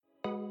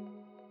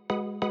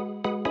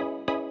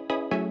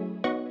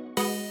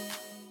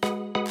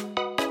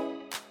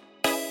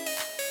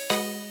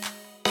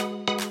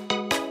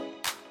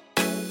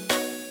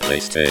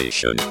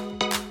PlayStation.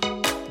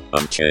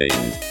 Unchained.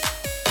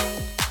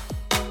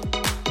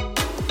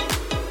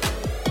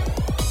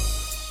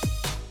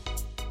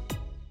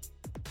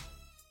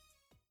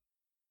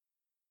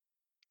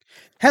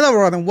 Hello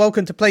everyone and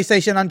welcome to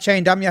PlayStation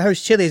Unchained. I'm your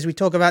host Chili as we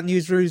talk about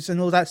news, reviews and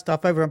all that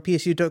stuff over on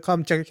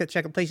psu.com. Check out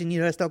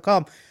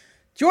PlayStationUniverse.com.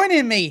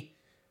 Joining me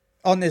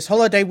on this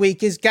holiday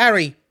week is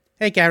Gary.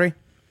 Hey Gary.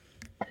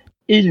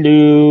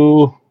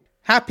 Hello.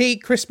 Happy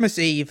Christmas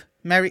Eve.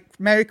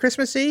 Merry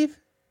Christmas Eve?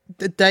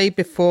 The day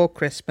before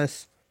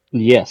Christmas.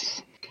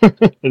 Yes.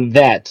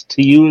 That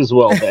to you as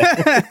well,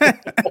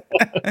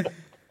 man.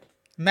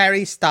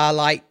 Merry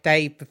Starlight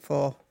Day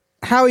before.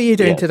 How are you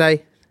doing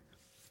today?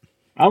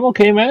 I'm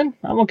okay, man.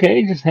 I'm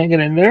okay. Just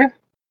hanging in there.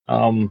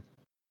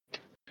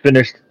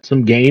 Finished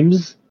some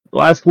games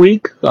last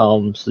week.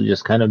 So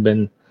just kind of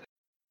been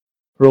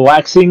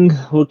relaxing,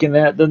 looking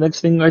at the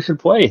next thing I should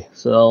play.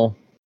 So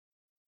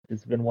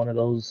it's been one of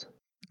those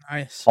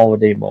Nice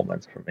holiday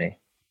moments for me.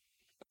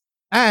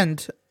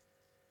 And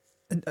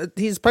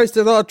he's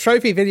posted a lot of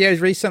trophy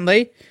videos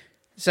recently,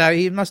 so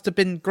he must have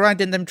been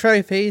grinding them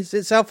trophies.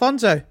 It's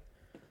Alfonso.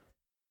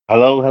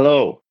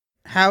 Hello.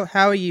 How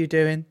are you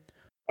doing?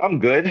 I'm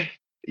good.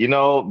 You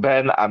know,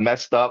 Ben, I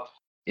messed up.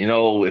 You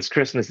know, it's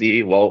Christmas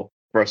Eve. Well,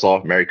 first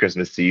off, Merry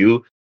Christmas to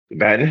you,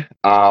 Ben.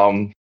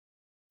 And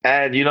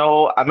you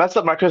know, I messed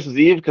up my Christmas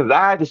Eve because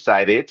I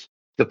decided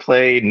to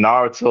play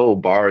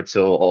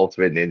Boruto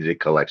Ultimate Ninja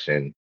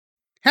Collection.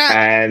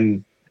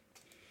 And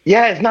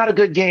yeah, it's not a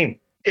good game.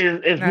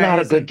 It's not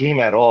a good game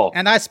at all.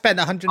 And I spent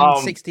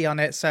 160 on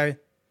it, so.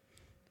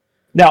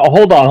 Now,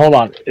 hold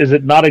on. Is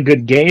it not a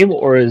good game,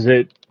 or is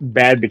it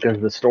bad because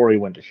the story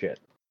went to shit?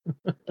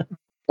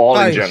 All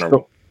in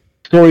general.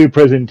 Story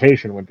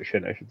presentation went to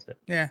shit, I should say.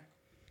 Yeah.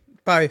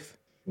 Both.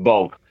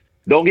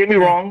 Don't get me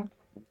wrong.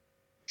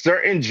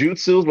 Certain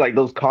jutsus, like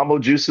those combo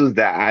jutsus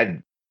that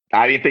I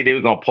didn't think they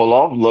were gonna pull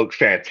off, look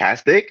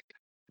fantastic.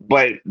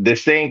 But the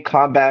same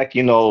combat,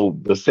 you know,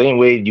 the same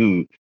way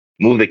you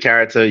move the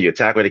character, you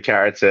attack with the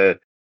character,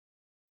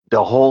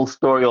 the whole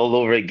story all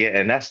over again.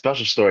 And that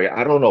special story,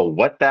 I don't know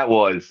what that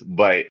was,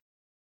 but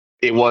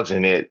it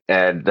wasn't it.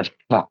 And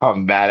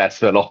I'm mad I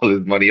spent all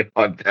this money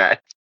on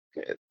that.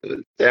 It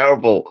was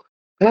terrible.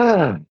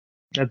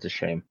 That's a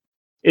shame.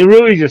 It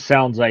really just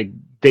sounds like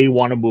they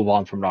want to move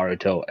on from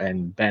Naruto,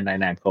 and Bandai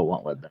Namco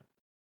won't let them.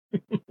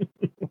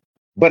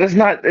 But it's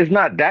not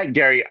that,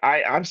 Gary.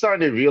 I'm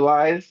starting to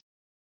realize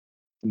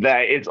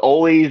that it's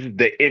always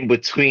the in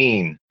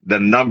between the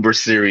number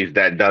series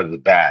that does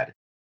bad,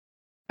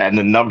 and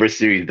the number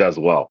series does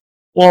well.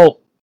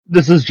 Well,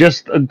 this is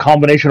just a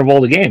combination of all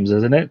the games,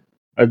 isn't it?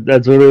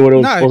 That's really what it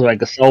was supposed to be,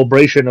 like a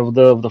celebration of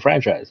the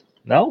franchise.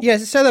 No? Yeah,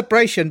 it's a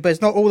celebration, but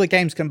it's not all the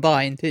games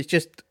combined. It's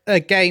just a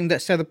game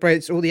that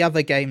celebrates all the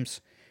other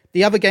games.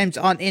 The other games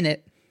aren't in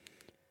it.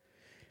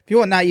 If you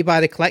want that, you buy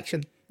the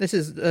collection. This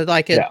is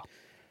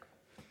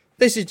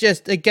This is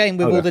just a game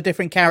with all the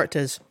different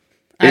characters.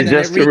 It's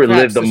just to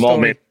relive the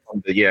moment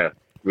from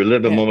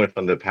the moment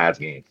from the past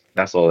games.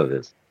 That's all it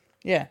is.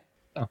 Yeah.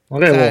 Oh,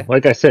 okay, well,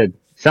 like I said,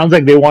 sounds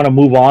like they want to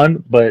move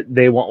on, but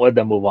they won't let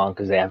them move on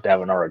because they have to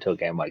have an Naruto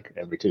game like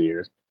every 2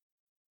 years.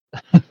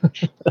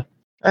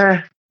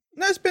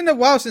 No, it's been a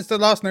while since the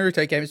last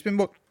Naruto game. It's been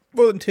more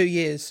than 2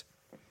 years.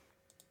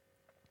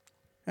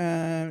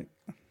 I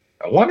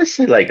want to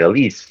say like at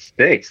least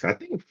 6. I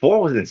think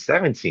 4 was in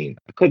 17.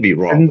 I could be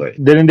wrong,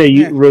 but didn't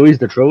they release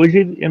the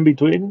trilogy in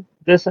between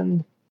this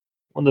and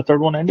when the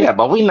third one ended? Yeah,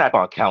 but we're not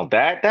gonna count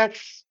that.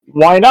 That's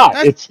why not?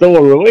 It's still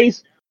a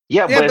release.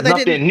 Yeah, but it's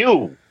nothing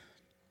new.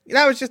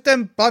 That was just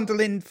them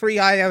bundling 3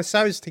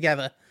 ISOs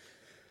together.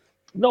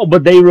 No,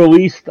 but they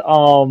released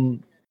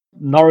Naruto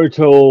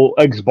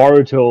X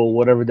Boruto,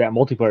 whatever that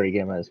multiplayer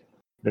game is,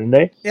 didn't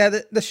they? Yeah,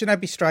 the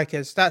Shinobi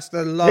Strikers. That's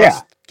the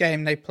last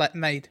game they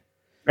made.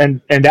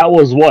 And that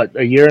was what,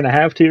 a year and a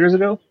half, 2 years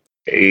ago?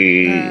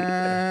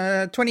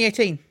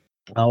 2018.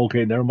 Oh,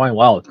 okay, never mind.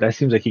 Wow, that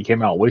seems like he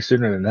came out way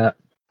sooner than that.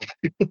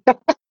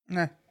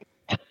 No.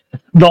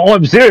 No,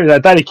 I'm serious. I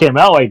thought he came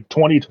out like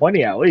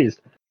 2020 at least.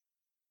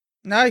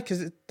 No,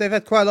 because they've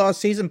had quite a lot of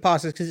season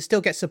passes because it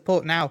still gets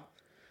support now.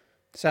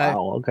 So.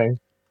 Oh, okay.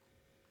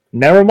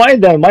 Never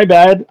mind then, my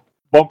bad.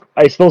 But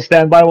I still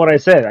stand by what I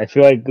said. I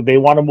feel like they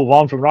want to move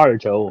on from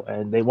Naruto,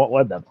 and they won't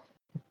let them.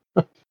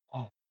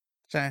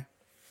 So,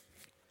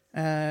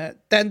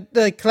 then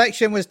the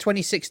collection was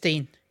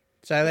 2016.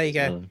 So there you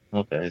go.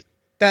 Okay.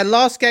 The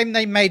last game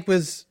they made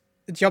was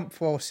Jump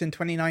Force in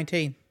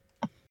 2019.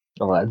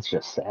 Oh, that's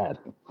just sad.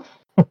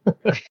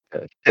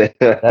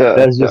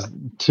 That's just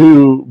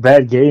 2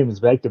 bad games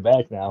back to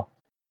back now.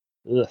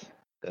 Ugh.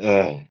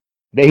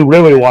 They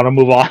really want to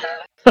move on.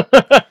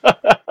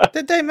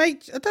 Did they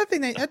make? I don't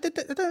think they.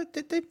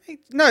 Did they make?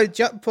 No,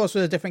 Jump Force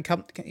was a different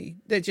company.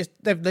 They've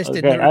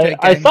listed Naruto games.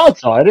 I thought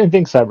so. I didn't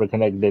think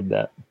CyberConnect did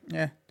that.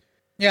 Yeah.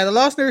 The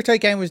last Naruto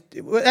game was,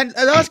 and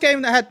the last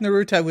game that had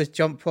Naruto was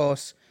Jump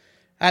Force,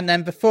 and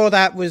then before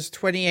that was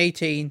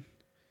 2018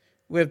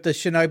 with the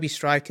Shinobi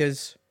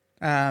Strikers.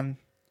 Then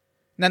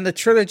the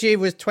trilogy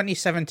was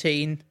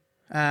 2017.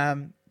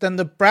 then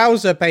the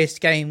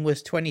browser-based game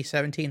was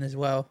 2017 as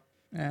well.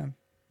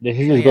 They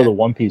should just go the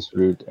One Piece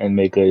route and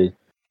make a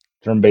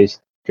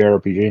turn-based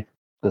JRPG,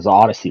 because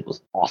Odyssey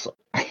was awesome.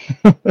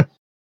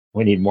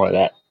 We need more of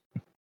that.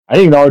 I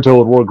think Naruto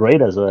would work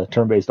great as a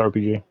turn-based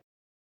RPG,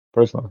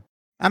 personally.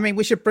 I mean,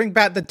 we should bring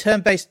back the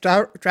turn-based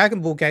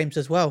Dragon Ball games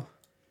as well.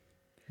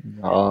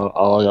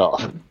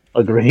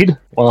 Agreed,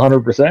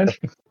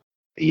 100%.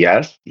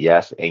 Yes,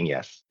 and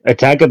yes.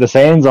 Attack of the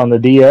Saiyans on the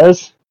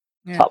DS,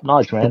 top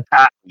notch, man.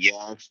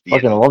 Yes,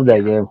 Fucking love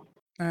that game.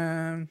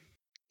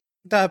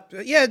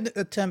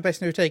 The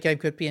turn-based Naruto game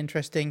could be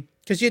interesting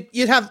because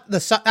you'd have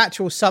the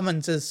actual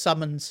summons as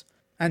summons,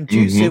 and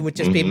jutsu would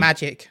just be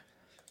magic.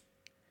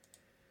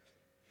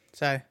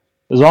 So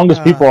as long as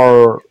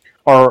people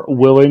are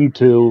willing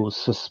to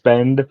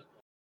suspend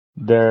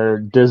their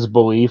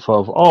disbelief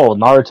of,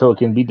 Naruto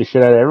can beat the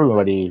shit out of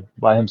everybody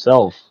by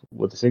himself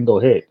with a single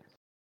hit,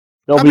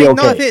 they'll be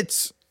okay. Not if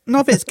it's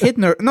not if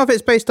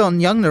it's based on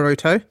young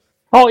Naruto.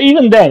 Oh,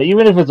 even then,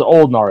 even if it's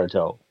old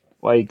Naruto,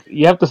 like,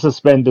 you have to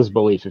suspend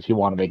disbelief if you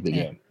want to make the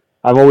game.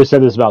 I've always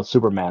said this about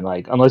Superman.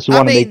 Like, unless you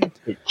want to make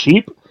it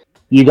cheap,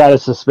 you got to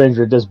suspend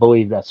your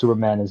disbelief that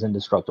Superman is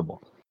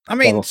indestructible. I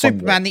mean,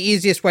 Superman, the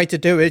easiest way to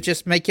do it is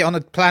just make it on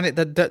a planet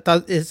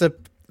that is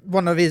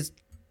one of his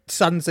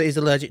sons that he's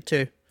allergic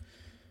to.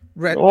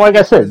 Well, like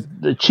I said,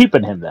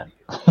 cheapen him then.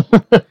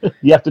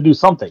 You have to do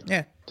something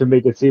to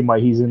make it seem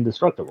like he's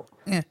indestructible.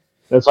 Yeah.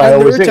 That's why I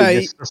always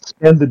say, just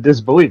suspend the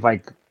disbelief.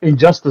 Like,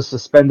 Injustice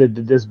suspended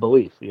the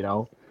disbelief, you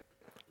know?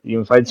 You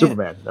can fight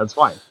Superman. That's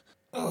fine.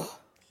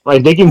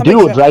 Like, they can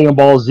do a Dragon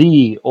Ball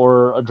Z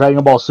or a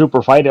Dragon Ball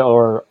Super Fighter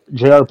or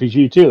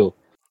JRPG too.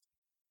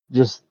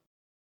 Just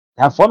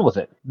have fun with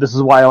it. This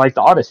is why I like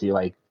the Odyssey.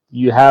 Like,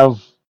 you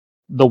have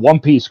the One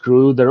Piece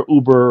crew, they're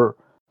uber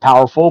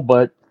powerful,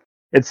 but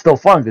it's still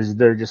fun because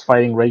they're just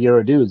fighting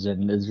regular dudes,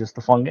 and it's just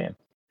a fun game.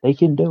 They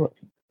can do it.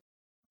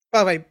 By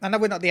the way, I know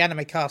we're not the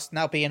anime cast, and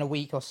that'll be in a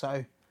week or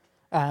so.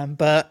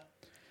 But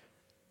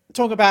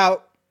talk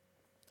about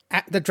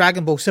the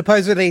Dragon Ball.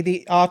 Supposedly,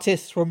 the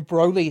artists from the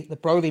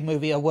Broly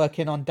movie, are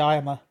working on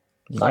Daima.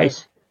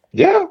 Nice.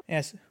 Yeah.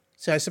 Yes.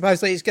 So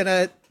supposedly it's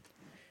gonna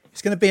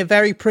be a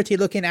very pretty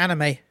looking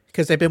anime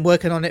because they've been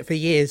working on it for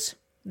years.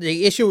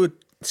 The issue with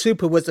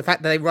Super was the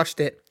fact that they rushed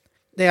it.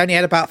 They only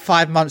had about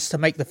 5 months to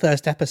make the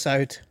first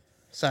episode.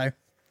 So,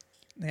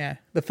 yeah,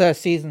 the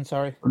first season.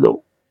 Sorry.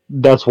 No,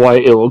 that's why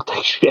it looked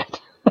like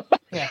shit.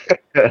 Yeah.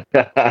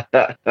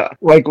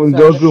 Like when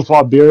Goku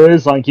fought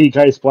Beerus on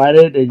Kikai's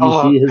planet and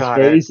you see his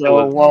face, I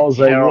was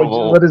like,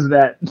 what is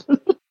that?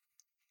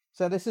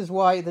 So this is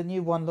why the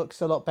new one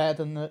looks a lot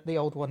better than the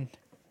old one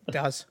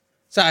does.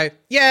 So,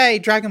 yay,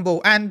 Dragon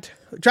Ball. And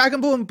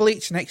Dragon Ball and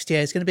Bleach next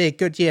year is going to be a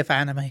good year for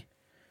anime.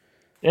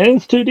 And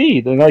it's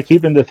 2D. They're not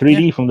keeping the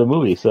 3D from the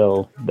movie,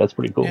 so that's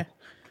pretty cool. Yeah.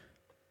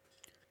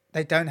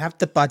 They don't have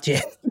the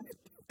budget.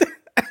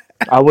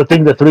 I would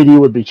think the 3D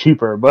would be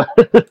cheaper, but...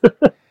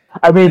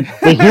 I mean,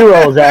 the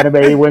Heroes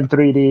anime went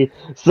 3D,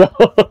 so...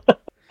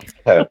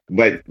 But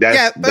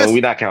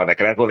we're not counting that,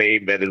 because that's only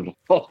 8 minutes.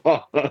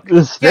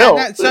 Still,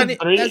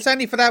 that's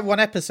only for that one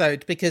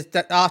episode, because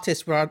the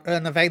artists were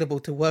unavailable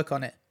to work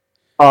on it.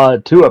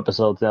 2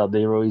 episodes now.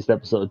 They released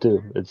episode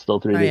 2. It's still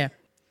 3D. Oh, yeah.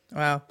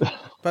 Wow.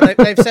 But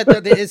they've said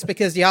that it's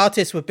because the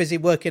artists were busy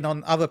working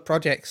on other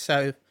projects,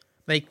 so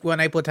they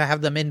weren't able to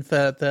have them in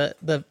for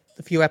the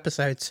few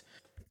episodes.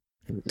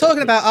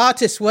 Talking about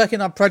artists working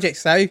on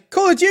projects, though,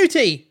 Call of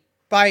Duty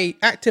by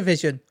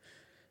Activision.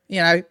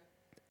 You know,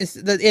 it's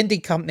the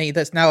indie company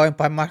that's now owned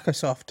by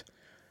Microsoft.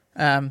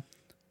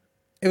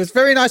 It was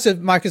very nice of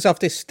Microsoft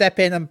to step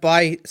in and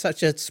buy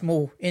such a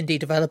small indie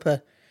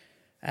developer.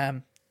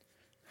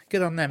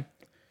 Good on them.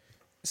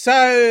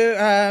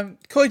 So,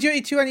 Call of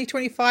Duty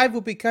 2025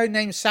 will be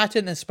codenamed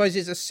Saturn and suppose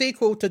it's a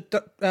sequel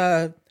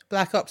to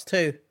Black Ops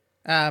 2.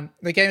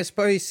 The game is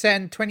supposed to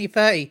set in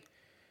 2030.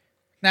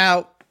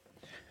 Now,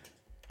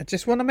 I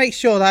just want to make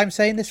sure that I'm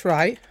saying this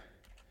right.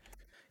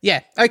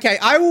 Yeah, okay,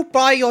 I will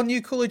buy your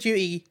new Call of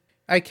Duty,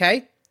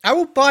 okay? I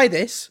will buy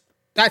this.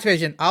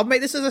 Activision, I'll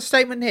make this as a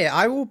statement here.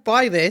 I will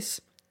buy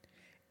this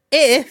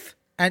if,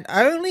 and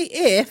only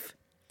if,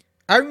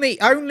 I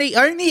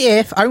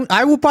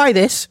will buy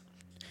this.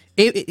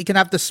 It can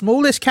have the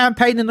smallest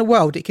campaign in the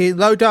world. It can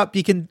load up,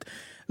 you can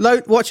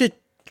watch a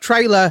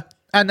trailer,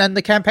 and then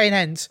the campaign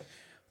ends.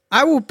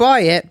 I will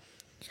buy it,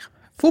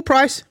 full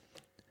price,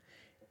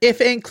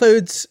 if it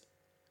includes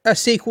a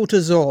sequel to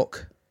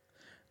Zork,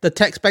 the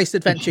text-based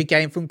adventure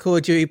game from Call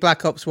of Duty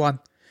Black Ops 1.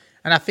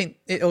 And I think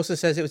it also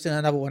says it was in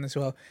another one as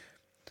well.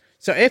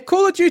 So if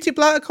Call of Duty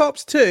Black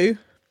Ops 2...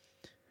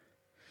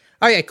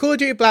 Oh yeah, Call of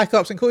Duty Black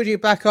Ops and Call of Duty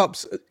Black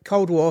Ops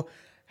Cold War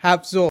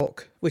have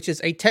Zork, which is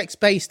a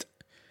text-based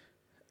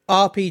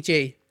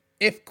RPG.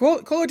 If Call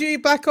of Duty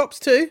Black Ops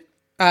 2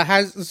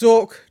 has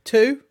Zork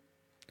 2,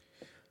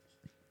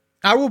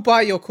 I will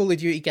buy your Call of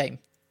Duty game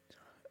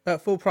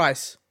at full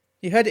price.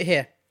 You heard it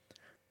here.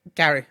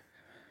 Gary.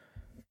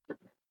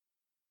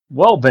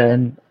 Well,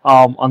 Ben,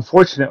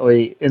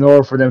 unfortunately, in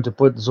order for them to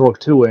put Zork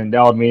 2 in,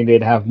 that would mean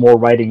they'd have more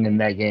writing in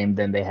that game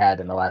than they had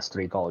in the last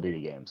 3 Call of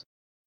Duty games.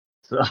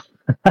 So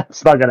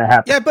that's not gonna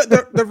happen. Yeah, but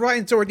the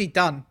writing's already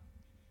done,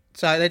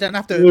 so they don't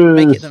have to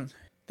make it them.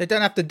 They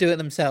don't have to do it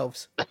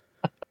themselves.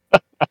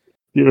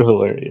 You're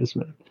hilarious,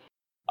 man.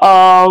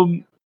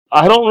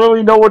 I don't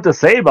really know what to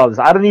say about this.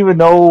 I don't even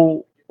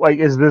know. Like,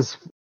 is this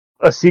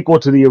a sequel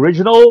to the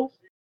original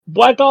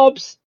Black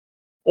Ops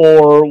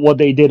or what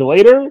they did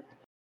later?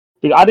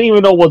 I don't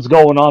even know what's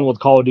going on with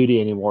Call of Duty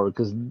anymore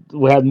because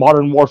we had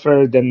Modern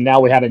Warfare, then now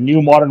we had a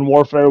new Modern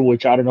Warfare,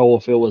 which I don't know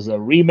if it was a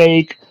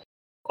remake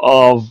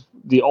of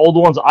the old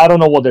ones. I don't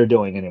know what they're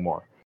doing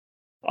anymore.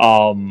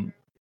 And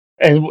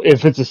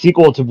if it's a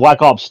sequel to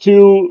Black Ops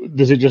 2,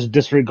 does it just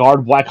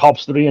disregard Black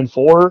Ops 3 and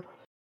 4?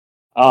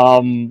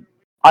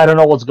 I don't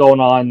know what's going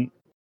on.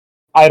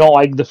 I don't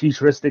like the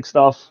futuristic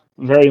stuff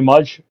very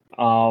much.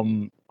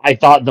 I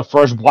thought the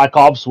first Black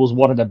Ops was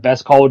one of the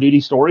best Call of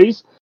Duty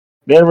stories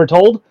they ever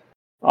told.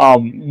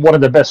 One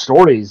of the best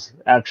stories,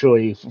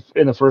 actually,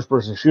 in the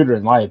first-person shooter,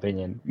 in my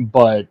opinion.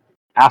 But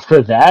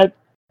after that,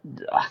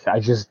 I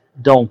just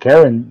don't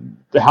care. And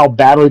how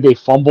badly they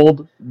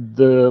fumbled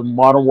the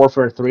Modern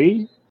Warfare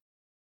 3,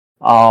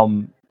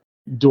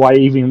 do I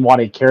even want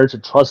to care to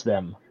trust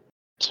them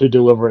to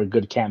deliver a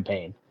good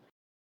campaign?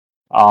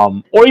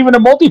 Or even a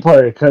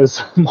multiplayer,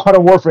 because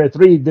Modern Warfare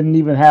 3 didn't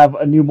even have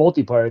a new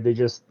multiplayer. They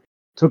just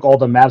took all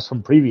the maps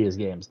from previous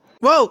games.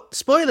 Well,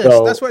 spoilers.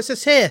 That's what it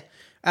says here.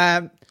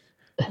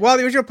 Well,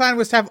 the original plan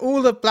was to have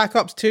all the Black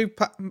Ops 2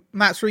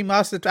 maps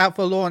remastered out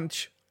for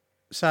launch.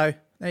 So,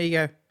 there you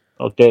go.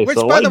 Okay, Which,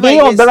 so by the they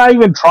way, they're not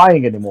even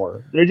trying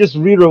anymore. They're just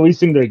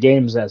re-releasing their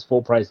games as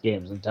full-price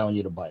games and telling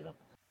you to buy them.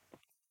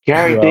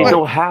 Gary, So- they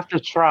don't have to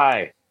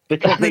try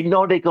because they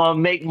know they're gonna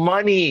make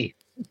money.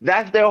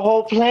 That's their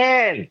whole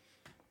plan.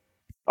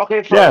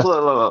 Okay, Yeah. first,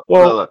 look.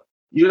 Well-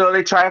 You know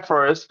they try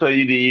first, so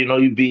you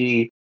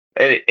be,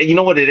 and you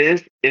know what it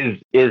is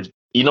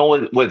you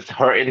know what's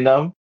hurting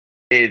them?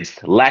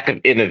 It's lack of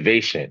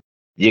innovation.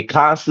 You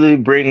constantly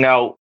bring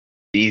out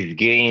these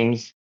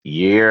games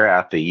year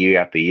after year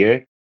after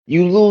year.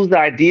 You lose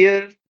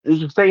ideas. It's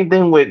the same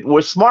thing with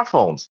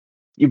smartphones.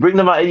 You bring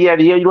them out year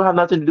after year. You don't have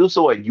nothing to do,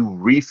 so what? You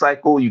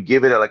recycle. You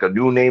give it like a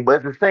new name, but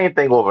it's the same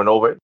thing over and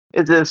over.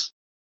 It's just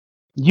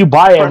You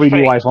buy every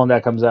new perfect. iPhone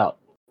that comes out.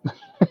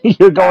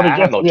 You're going I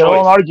have against no your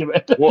own choice.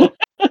 argument.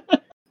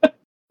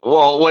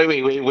 Well,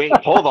 wait.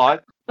 Hold on.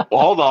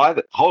 Hold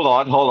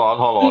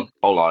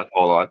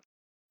on.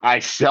 I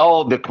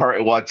sell the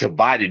current one to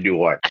buy the new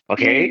one.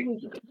 Okay,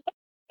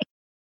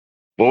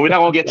 but we're not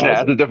gonna get to that.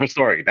 That's a different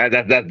story.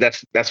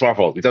 That's our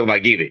fault. We're talking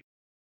about gaming.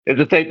 It's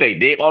the same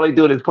thing. All they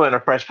do is put in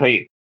a fresh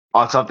paint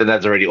on something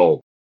that's already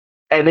old,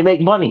 and they make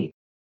money.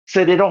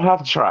 So they don't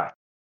have to try.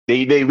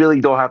 They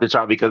really don't have to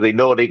try because they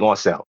know they're gonna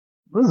sell.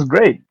 This is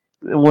great.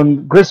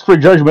 When Christopher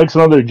Judge makes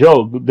another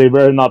joke, they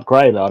better not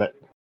cry about it.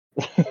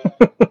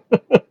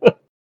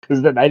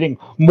 Because then I think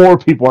more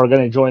people are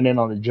going to join in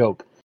on the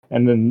joke,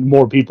 and then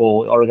more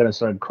people are going to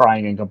start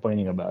crying and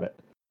complaining about it.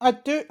 I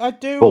do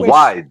But wish.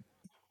 why?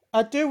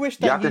 I do wish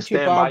You that have to YouTuber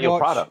stand by I your watch.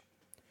 product.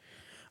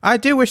 I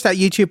do wish that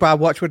YouTuber I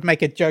watch would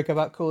make a joke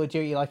about Call of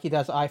Duty like he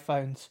does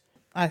iPhones.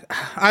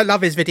 I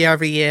love his video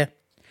every year.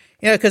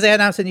 You know, because they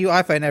announce a new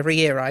iPhone every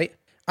year, right?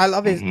 I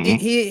love his.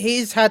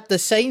 He's had the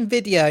same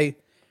video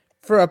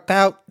for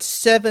about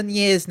 7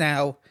 years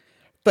now,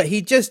 but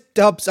he just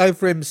dubs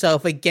over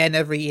himself again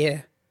every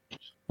year.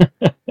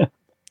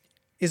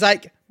 He's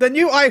like, the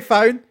new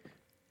iPhone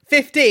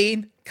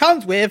 15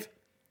 comes with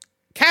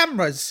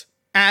cameras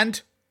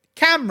and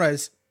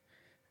cameras.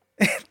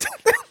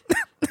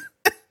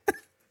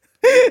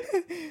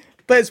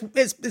 But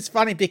it's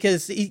funny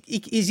because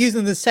he's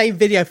using the same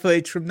video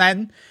footage from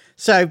then.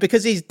 So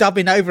because he's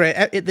dubbing over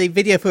it, the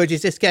video footage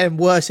is just getting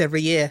worse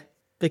every year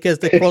because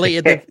the quality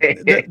of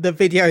the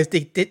video is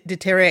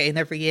deteriorating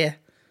every year.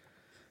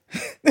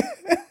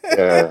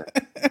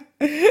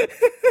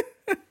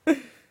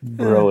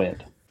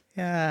 Brilliant.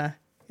 Yeah,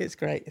 it's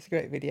great. It's a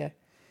great video.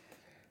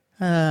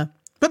 But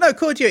no,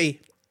 Call of Duty,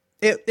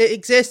 it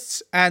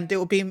exists, and it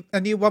will be a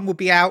new one will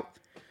be out.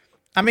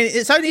 I mean,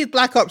 it's only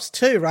Black Ops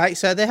 2, right?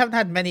 So they haven't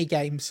had many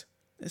games.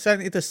 It's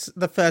only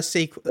the first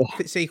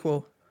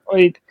sequel.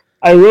 Like,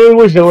 I really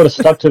wish they would have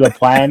stuck to the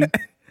plan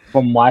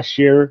from last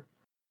year,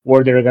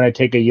 where they were going to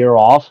take a year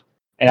off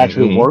and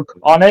actually work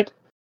on it.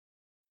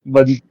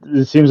 But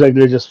it seems like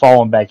they're just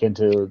falling back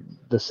into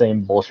the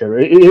same bullshit.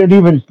 An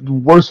even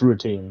worse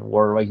routine,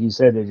 where, like you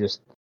said, they're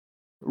just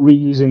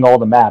reusing all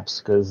the maps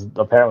because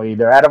apparently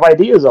they're out of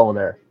ideas over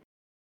there.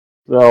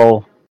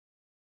 So,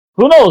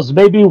 who knows?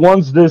 Maybe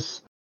once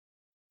this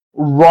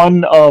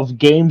run of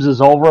games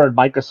is over and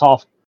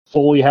Microsoft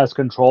fully has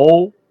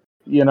control,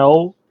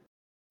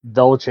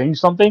 they'll change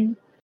something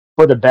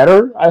for the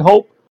better, I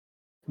hope.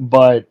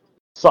 But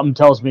something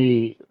tells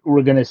me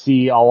we're going to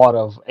see a lot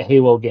of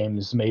Halo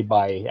games made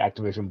by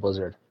Activision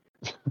Blizzard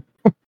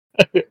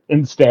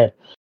instead.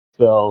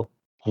 So,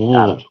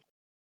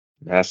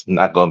 that's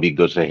not going to be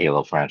good for the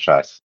Halo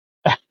franchise.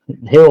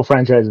 Halo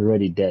franchise is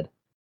already dead,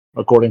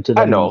 according to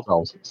them I know.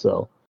 themselves.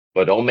 So,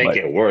 But don't make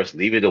it worse.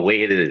 Leave it the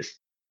way it is.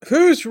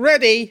 Who's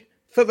ready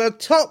for the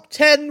top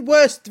 10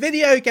 worst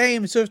video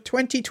games of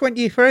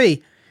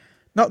 2023.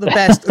 Not the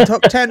best, the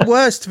top 10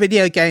 worst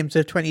video games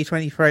of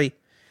 2023.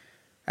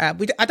 I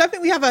don't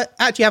think we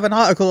actually have an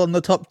article on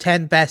the top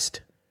 10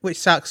 best, which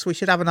sucks. We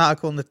should have an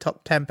article on the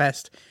top 10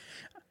 best.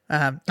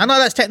 I know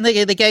that's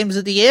technically the games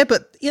of the year,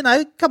 but,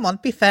 come on,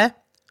 be fair.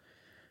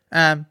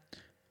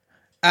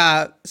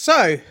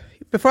 So,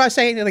 before I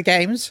say any of the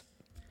games,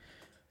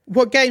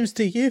 what games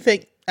do you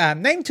think...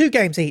 name 2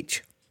 games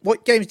each.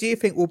 What games do you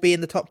think will be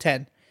in the top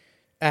 10?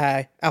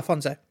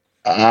 Alfonso.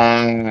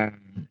 Damn.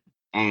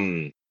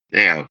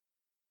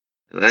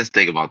 Let's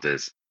think about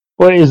this.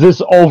 Wait, is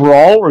this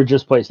overall or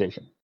just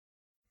PlayStation?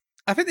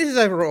 I think this is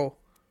overall.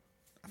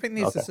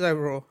 This is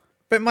overall.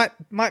 But it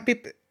might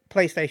be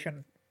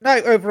PlayStation. No,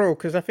 overall,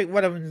 because I think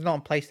one of them is not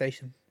on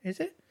PlayStation. Is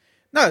it?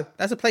 No,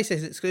 that's a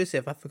PlayStation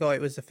exclusive. I forgot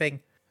it was a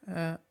thing.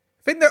 I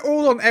think they're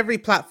all on every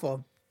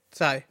platform.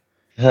 So.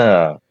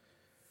 You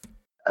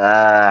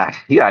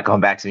gotta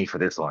come back to me for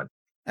this one.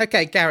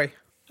 Okay, Gary.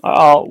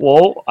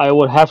 Well, I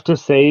would have to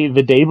say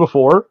The Day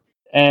Before,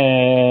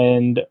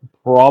 and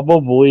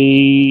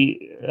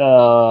probably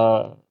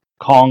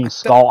Kong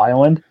Skull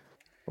Island,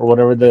 or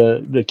whatever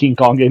the King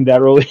Kong game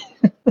that really.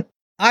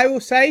 I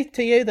will say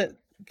to you that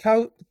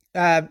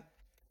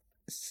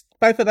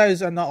both of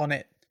those are not on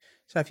it.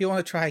 So if you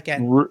want to try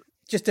again,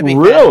 just to be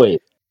really,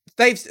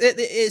 fair,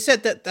 it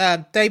said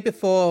that Day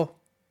Before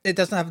it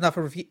doesn't have enough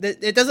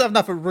it doesn't have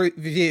enough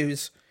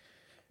reviews,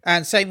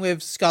 and same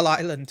with Skull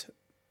Island.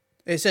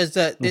 It says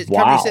that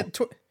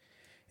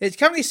it's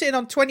currently sitting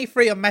on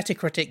 23 on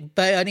Metacritic,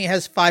 but it only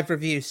has 5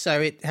 reviews,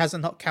 so it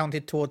hasn't not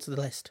counted towards the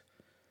list.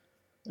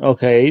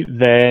 Okay,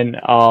 then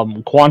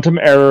Quantum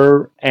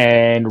Error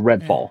and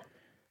Redfall.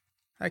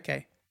 Yeah.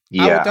 Okay.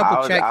 Yeah, I will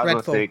double check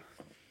Redfall.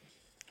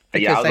 I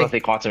was going to say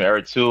Quantum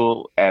Error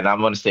 2, and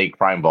I'm going to say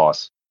Crime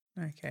Boss.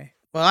 Okay.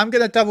 Well, I'm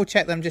going to double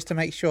check them just to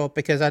make sure,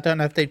 because I don't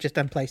know if they've just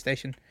done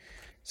PlayStation.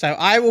 So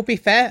I will be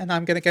fair, and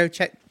I'm going to go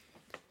check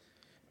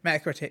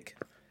Metacritic.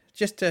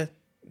 Just to...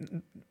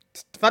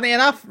 Funny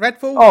enough,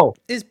 Redfall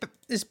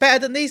is better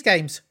than these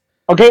games.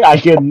 Okay, I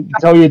can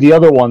tell you the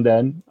other one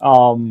then.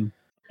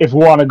 If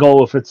we want to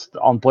go, if it's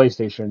on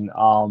PlayStation,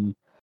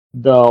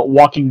 the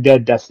Walking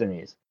Dead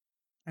Destinies.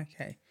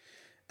 Okay.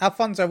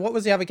 Alfonso, what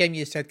was the other game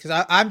you said?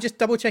 Because I'm just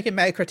double checking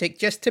Metacritic,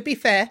 just to be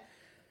fair.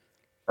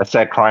 I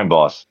said Crime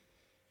Boss.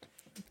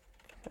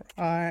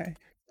 Guess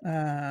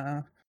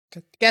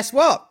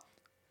what?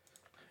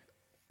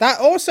 That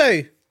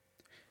also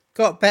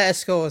got better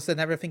scores than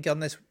everything on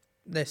this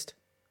list.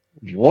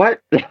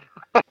 What?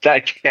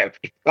 That can't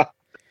be.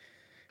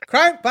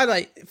 Crime, by the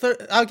way,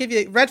 I'll give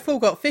you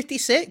Redfall got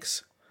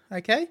 56.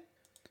 Okay.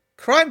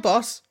 Crime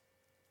Boss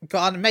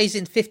got an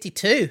amazing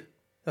 52.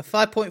 A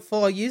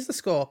 5.4 user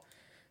score.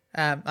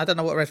 I don't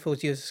know what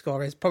Redfall's user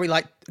score is. Probably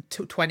like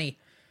 20.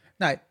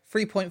 No,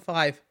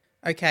 3.5.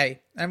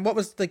 Okay. And what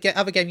was the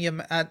other game you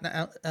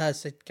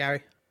said,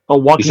 Gary?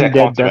 Walking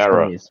Dead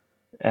Destinies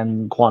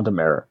and Quantum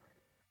Error.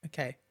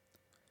 Okay.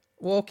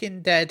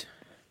 Walking Dead.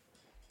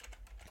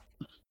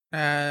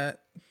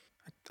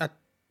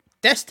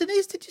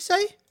 Destinies, did you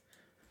say?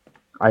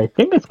 I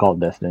think it's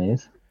called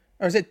Destinies.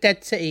 Or is it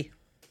Dead City?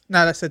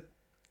 No, that's a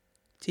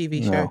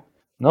TV show.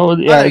 No,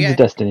 it's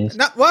Destinies.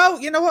 No,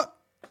 well, you know what?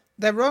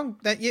 They're wrong.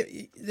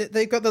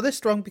 They got the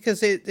list wrong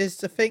because it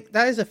is a thing.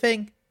 That is a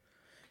thing.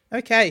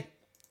 Okay.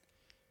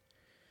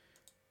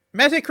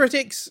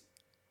 Metacritic's...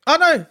 Oh,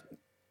 no.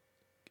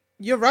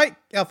 You're right,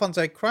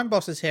 Alfonso. Crime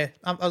Boss is here.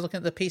 I was looking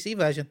at the PC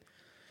version.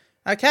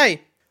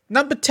 Okay.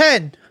 Number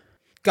 10.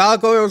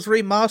 Gargoyles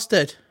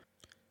Remastered.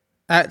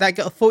 That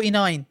got a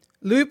 49.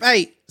 Loop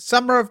 8.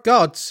 Summer of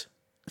Gods.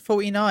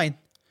 49.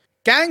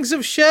 Gangs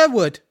of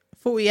Sherwood.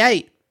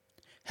 48.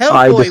 Hellboy,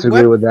 I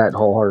disagree with that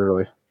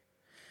wholeheartedly.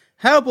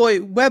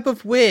 Hellboy, Web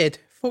of Weird,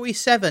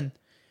 47.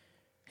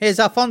 Here's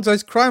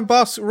Alfonso's Crime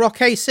Boss,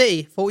 Rocky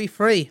City,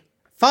 43.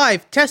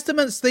 5.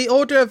 Testaments, The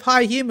Order of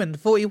High Human,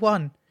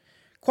 41.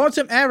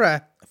 Quantum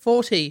Error,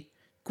 40.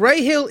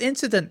 Grey Hill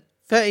Incident,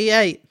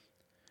 38.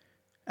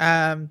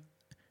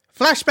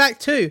 Flashback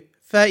 2,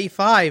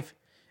 35.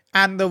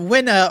 And the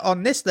winner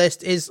on this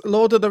list is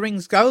Lord of the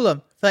Rings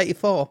Golem,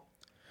 34.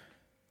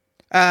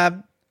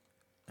 But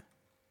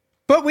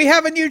we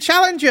have a new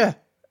challenger.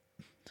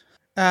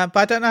 But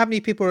I don't know how many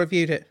people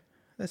reviewed it.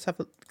 Let's have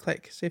a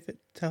click, see if it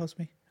tells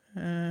me.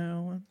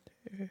 1,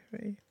 2,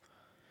 3.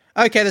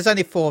 Okay, there's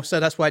only 4, so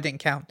that's why I didn't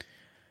count.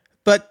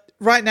 But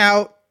right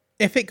now,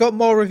 if it got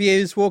more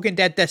reviews, Walking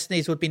Dead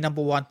Destinies would be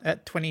number 1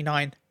 at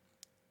 29.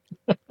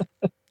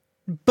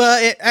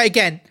 But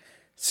again,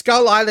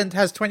 Skull Island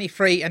has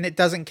 23 and it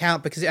doesn't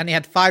count because it only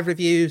had 5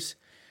 reviews.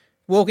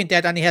 Walking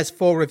Dead only has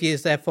 4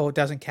 reviews, therefore it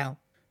doesn't count.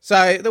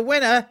 So the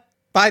winner,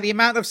 by the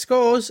amount of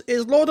scores,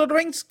 is Lord of the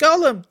Rings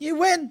Golem. You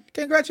win.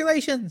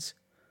 Congratulations.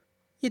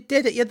 You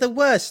did it. You're the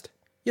worst.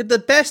 You're the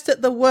best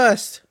at the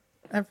worst.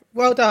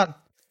 Well done.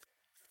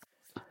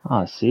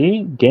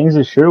 See? Gangs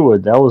of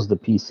Sherwood, that was the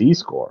PC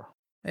score.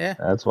 Yeah.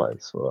 That's why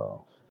it's,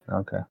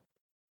 okay.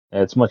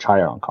 Yeah, it's much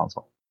higher on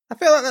console. I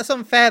feel like that's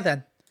unfair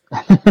then.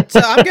 So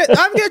I'm going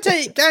to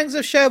take Gangs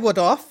of Sherwood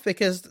off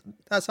because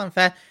That's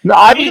unfair. No,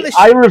 And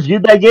I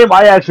reviewed that game.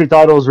 I actually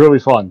thought it was really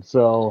fun.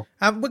 So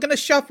we're gonna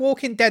shove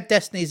Walking Dead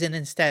Destinies in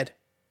instead.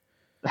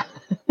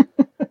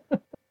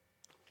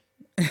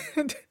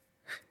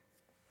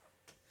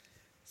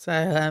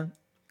 So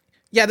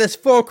yeah, there's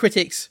 4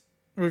 critics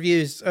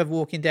reviews of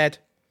Walking Dead.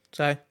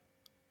 So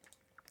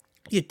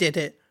you did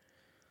it.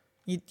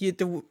 You're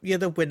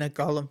the winner,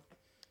 Gollum.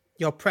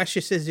 Your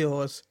precious is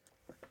yours.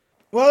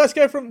 Well, let's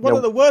go from one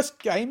of the worst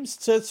games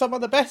to some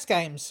of the best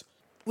games.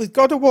 With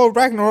God of War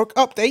Ragnarok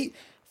Update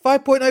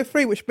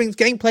 5.03, which brings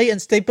gameplay and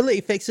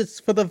stability fixes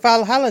for the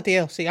Valhalla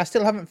DLC. I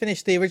still haven't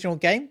finished the original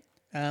game.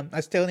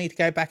 I still need to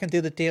go back and do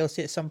the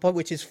DLC at some point,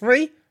 which is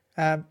free.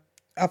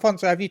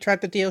 Alfonso, have you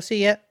tried the DLC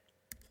yet?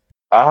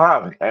 I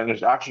have, and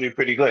it's actually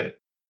pretty good.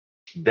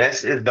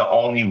 This is the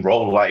only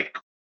roguelike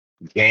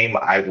game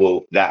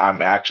that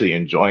I'm actually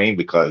enjoying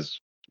because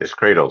it's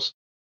Kratos.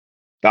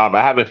 I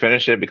haven't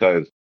finished it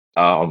because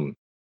um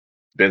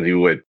busy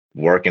with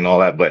work and all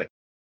that, but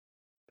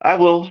I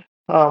will.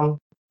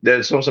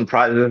 There's some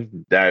surprises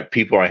that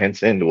people are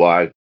hinting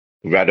while I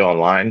read it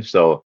online,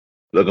 so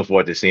looking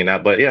forward to seeing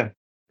that. But yeah,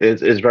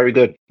 it's very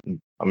good.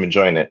 I'm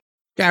enjoying it.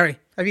 Gary,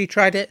 have you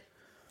tried it?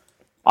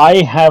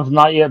 I have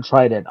not yet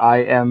tried it.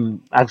 I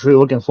am actually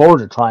looking forward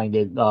to trying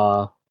it.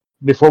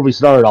 Before we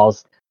started,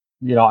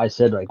 I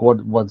said like,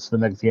 what's the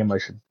next game I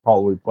should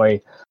probably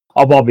play?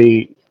 I'll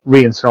probably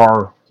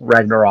reinstall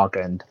Ragnarok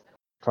and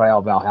try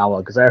out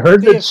Valhalla because I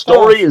heard the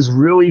story is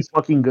really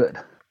fucking good.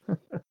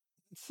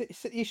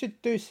 You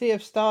should do Sea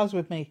of Stars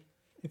with me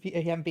if you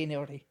haven't been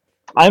already.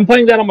 I'm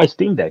playing that on my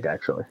Steam Deck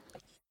actually.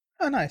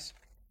 Oh, nice.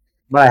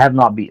 But I have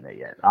not beaten it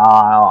yet.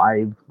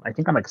 I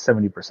think I'm like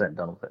 70%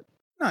 done with it.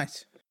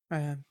 Nice.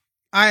 I'm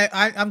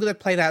gonna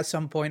play that at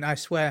some point. I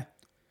swear.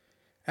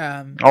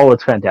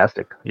 It's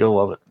fantastic. You'll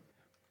love it.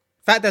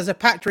 In fact, there's a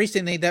patch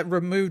recently that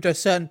removed a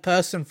certain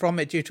person from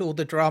it due to all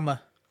the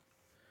drama.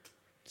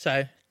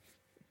 So,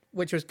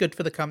 which was good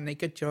for the company.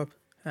 Good job.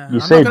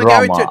 You say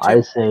drama. I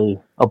say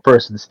a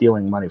person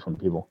stealing money from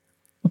people.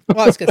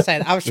 Well, I was gonna say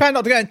that. I was trying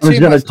not to go into too much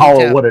detail. I was gonna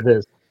call it what it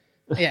is.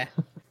 Yeah.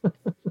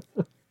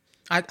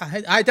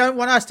 I don't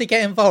want us to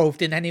get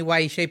involved in any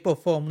way, shape, or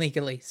form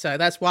legally. So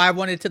that's why I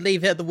wanted to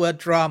leave it at the word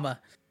drama.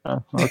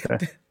 Oh, okay.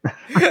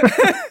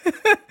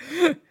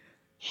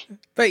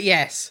 But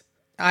yes,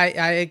 I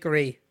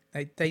agree.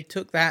 They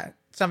took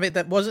something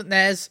that wasn't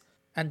theirs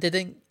and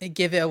didn't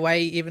give it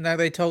away, even though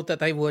they told that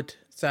they would.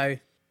 So,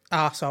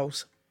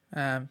 arseholes.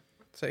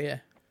 So yeah.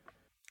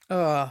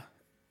 Oh,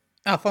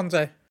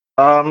 Alfonso.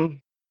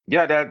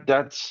 Yeah,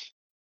 that's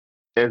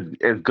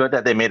it's good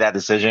that they made that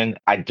decision.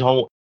 I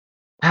don't.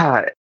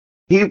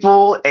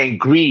 People and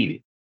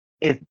greed.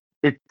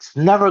 It's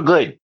never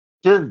good.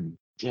 Just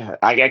yeah,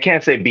 I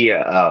can't say be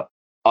a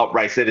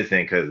upright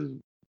citizen because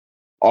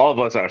all of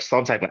us are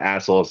some type of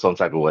asshole some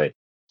type of way.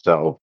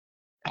 So,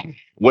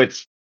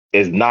 which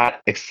is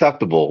not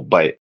acceptable,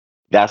 but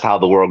that's how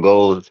the world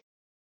goes.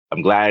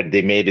 I'm glad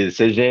they made the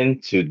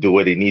decision to do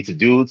what they need to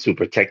do to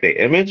protect their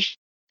image.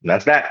 And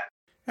that's that.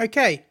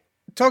 Okay,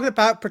 talking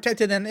about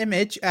protecting an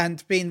image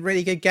and being a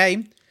really good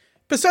game,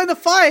 Persona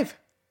 5!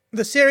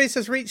 The series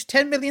has reached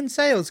 10 million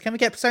sales. Can we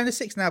get Persona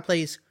 6 now,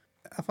 please?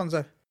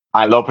 Alfonso.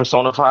 I love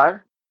Persona 5.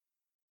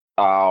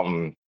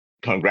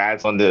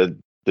 Congrats on the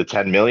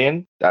 10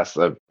 million. That's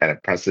an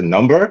impressive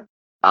number.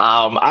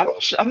 I'm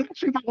not sure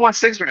if I want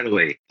 6 right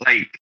away.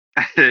 Like,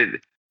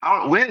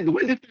 when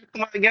did it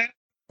come out again?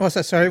 What's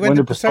that? Sorry, when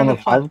did Persona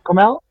 5 come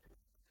out?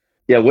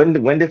 Yeah, when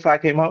did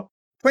 5 came out?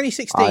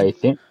 2016. I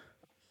think.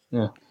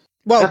 Yeah.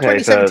 Well, okay,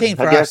 2017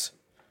 for us.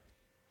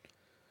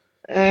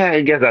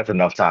 I guess that's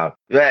enough time.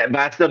 But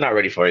I'm still not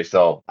ready for it,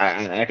 so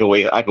I can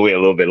wait. I can wait a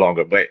little bit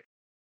longer. But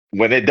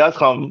when it does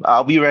come,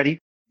 I'll be ready.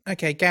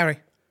 Okay, Gary.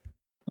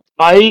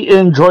 I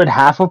enjoyed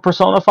half of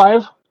Persona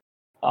 5,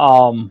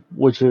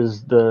 which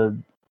is the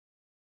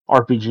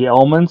RPG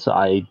elements.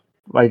 Like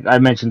I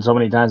mentioned so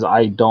many times,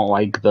 I don't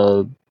like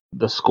the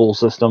school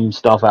system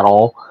stuff at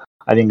all.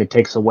 I think it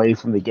takes away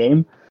from the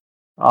game.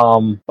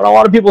 But a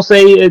lot of people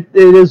say it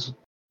is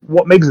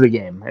what makes the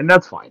game, and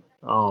that's fine.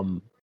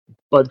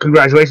 But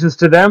congratulations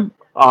to them.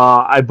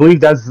 I believe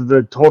that's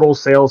the total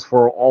sales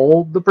for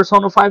all the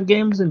Persona 5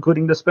 games,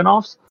 including the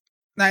spin-offs.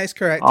 That is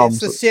correct. It's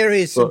the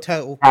series in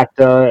total.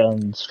 Acta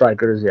and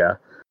Strikers, yeah.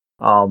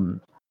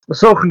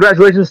 So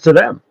congratulations to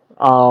them.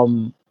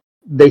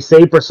 They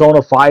say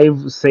Persona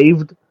 5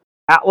 saved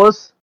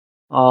Atlas,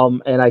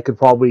 and I could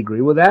probably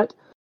agree with that.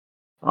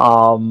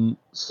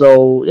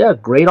 So yeah,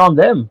 great on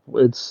them.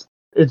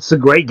 It's a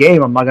great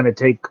game. I'm not going to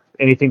take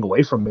anything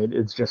away from it.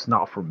 It's just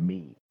not for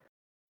me.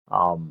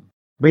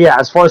 But yeah,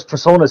 as far as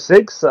Persona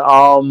 6,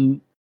 I know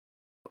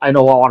a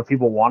lot of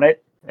people want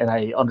it, and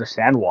I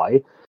understand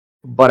why.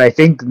 But I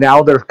think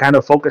now they're kind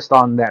of focused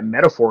on that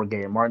metaphor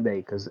game, aren't they?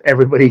 Because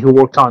everybody who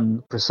worked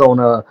on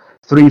Persona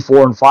 3,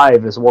 4, and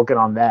 5 is working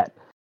on that.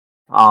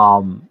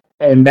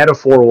 And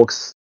metaphor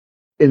looks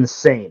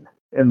insane,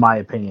 in my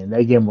opinion.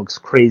 That game looks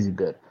crazy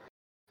good.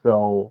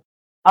 So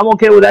I'm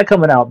okay with that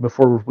coming out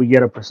before we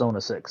get a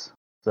Persona 6.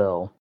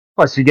 So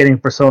plus you're getting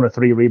Persona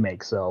 3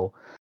 remake, so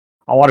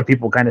a lot of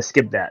people kind of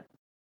skip that.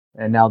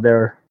 and now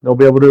they'll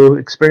be able to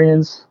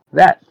experience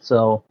that.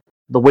 So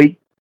the wait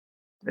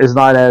is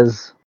not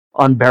as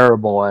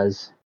unbearable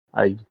as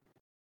I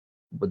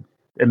would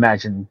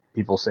imagine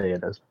people say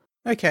it is.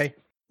 Okay.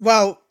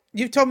 Well,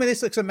 you've told me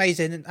this looks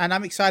amazing, and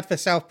I'm excited for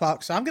South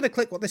Park, so I'm going to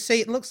click what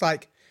it looks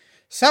like.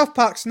 South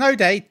Park Snow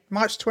Day,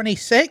 March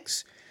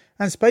 26th,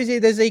 and supposedly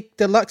there's a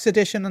deluxe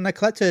edition and a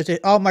collector's edition.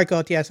 Oh my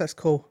god, yes, that's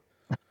cool.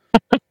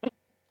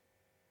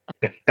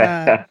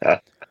 Okay.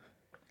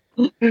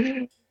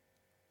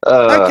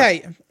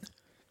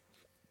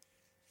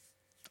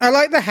 I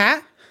like the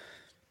hat.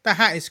 The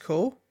hat is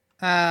cool.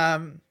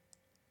 The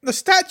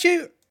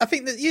statue, I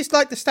think that you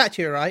like the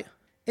statue, right?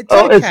 It's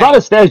okay. It's not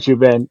a statue,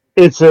 man.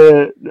 It's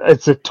a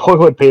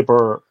toilet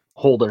paper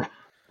holder.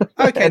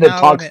 Okay, and it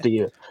talks to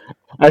you.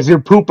 As you're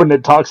pooping,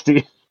 it talks to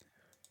you.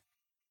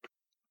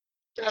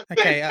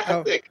 Okay,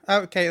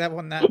 okay, that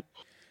wasn't that.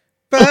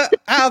 But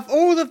out of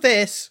all of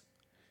this,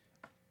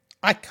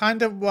 I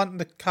kind of want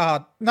the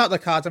card. Not the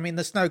cards, I mean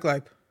the snow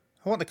globe.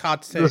 I want the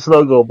cards too. The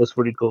snow globe was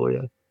pretty cool,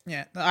 yeah.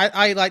 Yeah,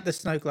 I like the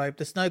snow globe.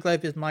 The snow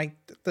globe is my...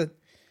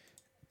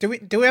 Do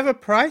we have a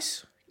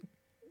price?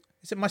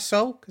 Is it my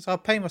soul? Because I'll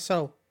pay my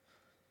soul.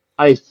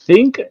 I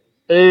think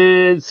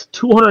it's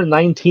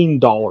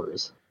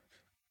 $219.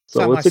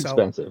 So it's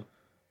expensive.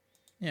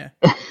 Yeah.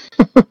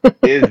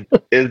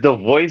 Is the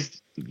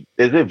voice,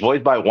 is it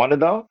voiced by one of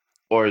them,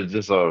 or is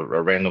this a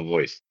random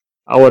voice?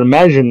 I would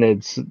imagine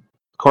it's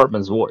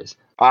Cartman's voice.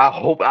 I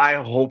hope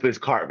it's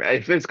Cartman.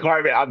 If it's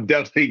Cartman, I'm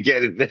definitely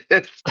getting this.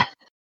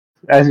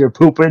 As you're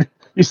pooping,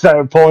 you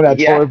start pulling that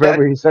toilet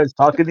paper, he starts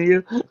talking to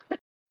you.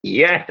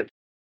 Yes.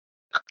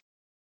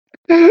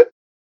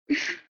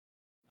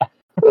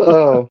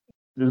 Oh,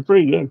 it's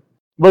pretty good.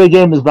 But the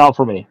game is not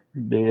for me.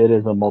 It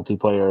is a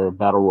multiplayer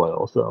battle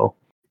royal, so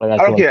I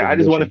don't care. I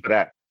just want it for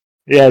that.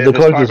 Yeah, the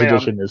collector's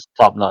edition is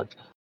top notch.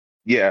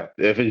 Yeah,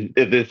 if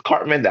it's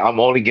Cartman, I'm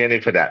only getting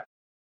it for that.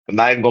 I'm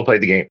not even gonna play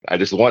the game. I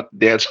just want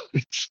their.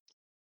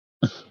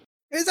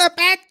 It's a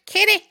bad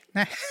kitty.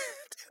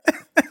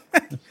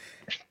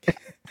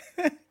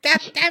 God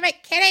damn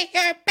it, kitty!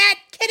 You're a bad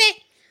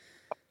kitty.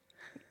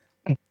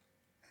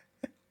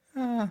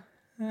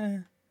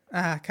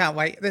 I can't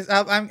wait.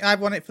 I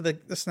want it for the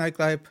snow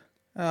globe.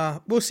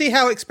 We'll see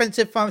how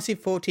expensive Pharmacy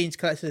 14's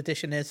collector's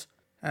edition is.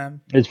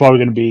 It's probably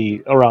going to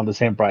be around the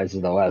same price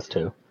as the last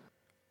two,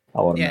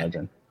 I would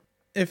imagine.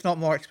 If not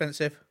more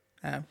expensive.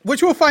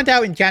 Which we'll find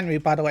out in January,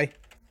 by the way.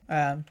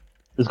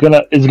 It's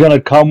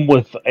gonna come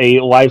with a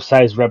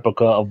life-size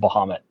replica of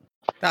Bahamut.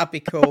 That'd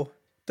be cool.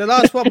 The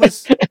last one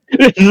was...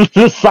 This is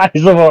the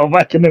size of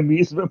an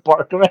amusement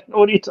park, man.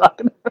 What are you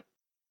talking about?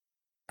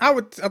 I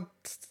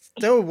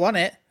still want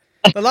it.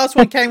 The last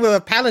one came with a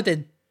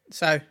paladin,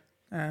 so...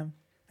 and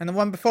the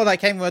one before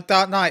that came with a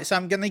Dark Knight, so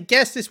I'm going to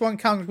guess this one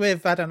comes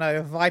with, I don't know,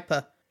 a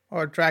Viper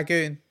or a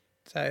Dragoon.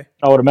 So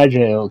I would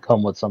imagine it'll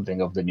come with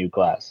something of the new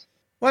class.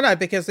 Well, no,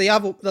 because the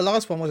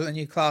last one wasn't a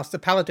new class. The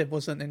Paladin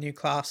wasn't a new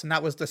class, and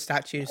that was the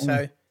statue,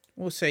 so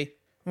we'll see.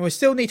 And we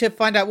still need to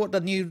find out what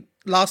the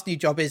last new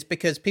job is,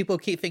 because people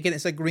keep thinking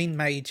it's a green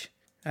mage,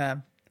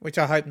 which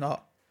I hope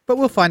not. But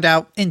we'll find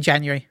out in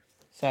January.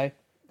 So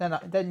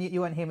then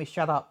you won't hear me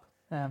shut up.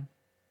 Really,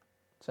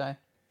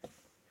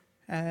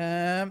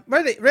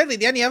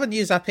 the only other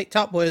news I picked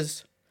up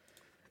was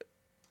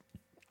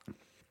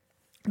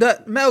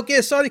that Metal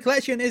Gear Solid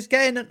Collection is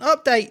getting an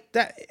update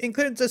that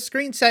includes a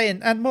screen saying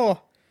and more.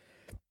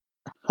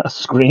 A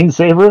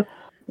screensaver?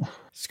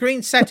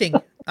 Screen setting.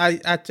 I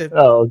had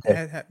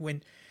to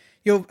win.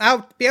 You'll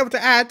be able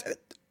to add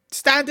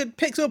standard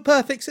pixel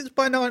perfect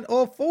 6:9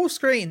 or full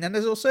screen, and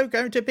there's also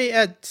going to be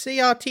a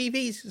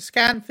CRTV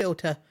scan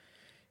filter.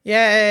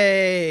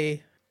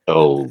 Yay!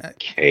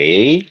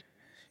 Okay.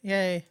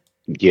 Yay!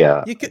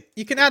 Yeah.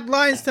 You can add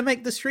lines to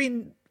make the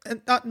screen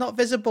not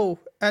visible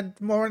and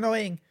more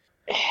annoying.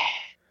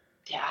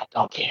 Yeah, I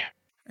don't care.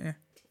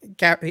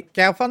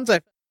 Galfonso.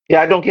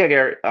 Yeah, I don't care,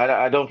 Gary.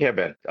 I don't care,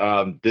 Ben.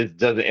 This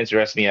doesn't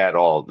interest me at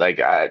all.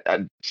 Like,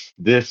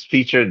 this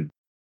feature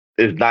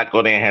is not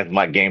going to enhance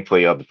my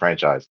gameplay of the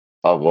franchise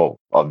of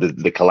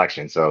the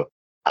collection. So,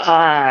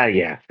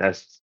 yeah,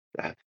 that's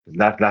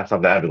not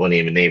something I'm going to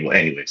even enable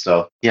anyway.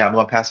 So, yeah, I'm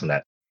going to pass on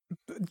that.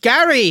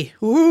 Gary,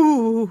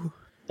 ooh.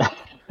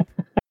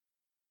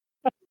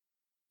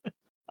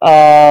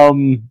 Yeah,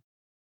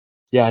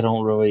 I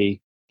don't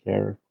really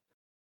care.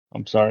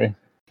 I'm sorry.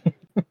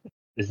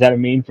 Is that a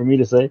mean for me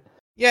to say?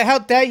 Yeah, how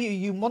dare you,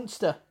 you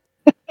monster.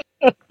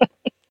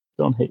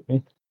 Don't hate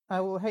me.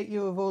 I will hate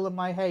you with all of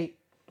my hate.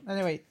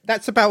 Anyway,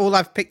 that's about all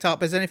I've picked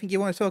up. Is there anything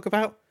you want to talk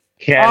about?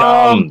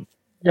 Yeah,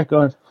 go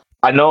ahead.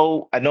 I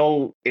know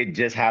it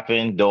just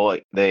happened, though,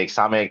 the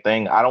Examic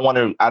thing. I don't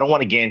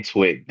want to get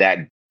into it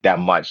that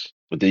much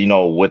with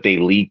what they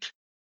leaked,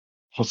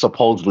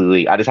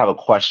 supposedly. I just have a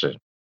question.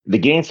 The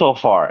game so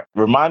far,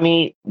 remind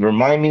me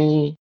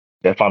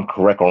if I'm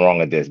correct or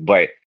wrong at this,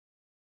 but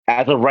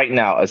as of right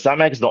now,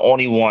 Examic is the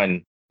only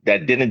one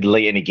that didn't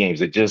delay any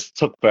games. It just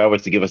took forever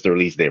to give us the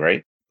release date,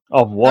 right?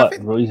 Of what?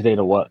 Release date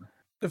of what?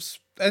 Of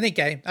any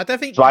game. I don't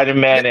think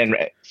Spider-Man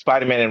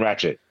and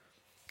Ratchet.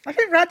 I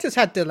think Ratchet's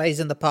had delays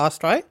in the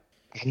past, right?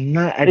 I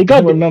They don't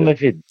got remember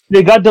if it.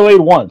 they got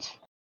delayed once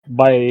Yeah,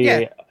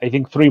 by I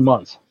think 3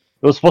 months.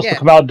 It was supposed to yeah.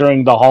 come out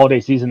during the holiday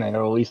season and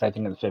released I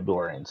think in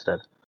February instead.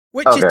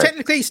 Which is Okay.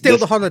 technically still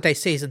the holiday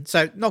season,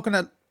 so not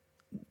gonna.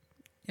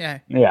 Yeah.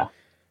 Yeah.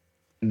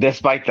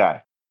 Despite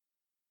that,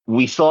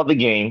 we saw the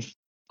games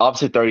up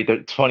to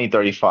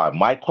 2035.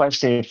 My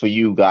question for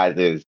you guys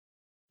is,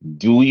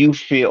 do you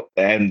feel,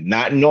 and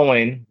not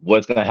knowing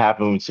what's going to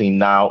happen between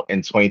now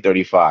and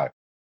 2035,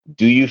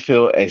 do you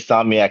feel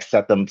Insomniac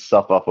set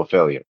themselves up for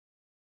failure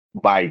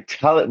by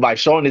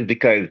showing this?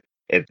 Because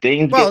if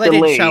things Well, get they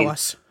didn't show delayed,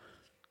 us.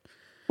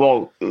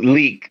 well,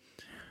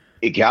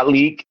 it got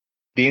leaked,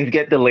 things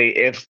get delayed.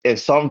 If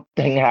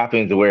something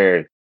happens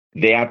where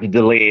they have to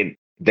delay it,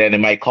 then it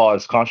might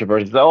cause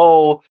controversy.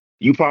 Oh,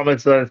 you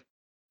promised us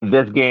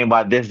this game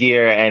by this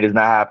year and it's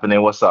not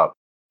happening. What's up?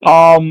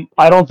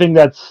 I don't think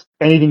that's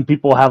anything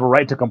people have a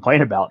right to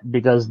complain about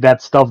because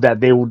that's stuff that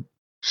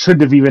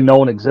shouldn't have even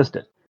known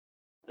existed.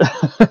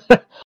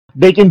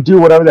 They can do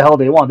whatever the hell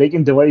they want. They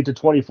can delay it to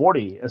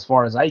 2040 as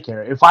far as I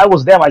care. If I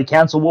was them, I'd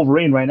cancel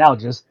Wolverine right now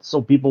just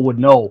so people would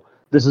know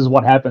this is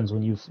what happens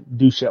when you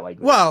do shit like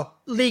this. Well,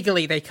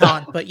 legally they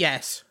can't, but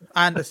yes,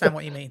 I understand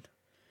what you mean.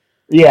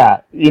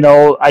 Yeah,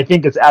 I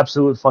think it's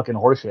absolute fucking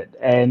horseshit.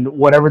 And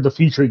whatever the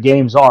future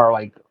games are,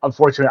 like,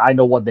 unfortunately, I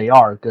know what they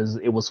are because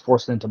it was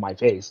forced into my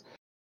face.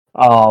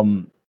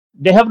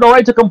 They have no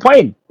right to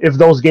complain if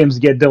those games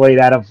get delayed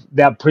out of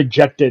that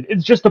projected.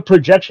 It's just a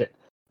projection.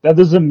 That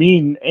doesn't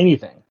mean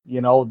anything.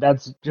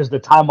 That's just the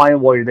timeline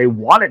where they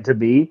want it to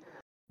be,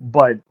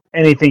 but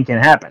anything can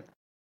happen.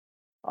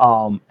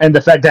 And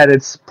the fact that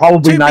it's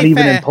probably not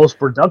even in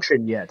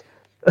post-production yet.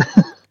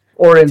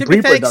 Or in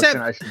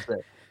pre-production, I should say.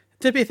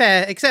 To be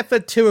fair, except for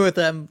two of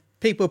them,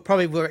 people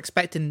probably were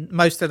expecting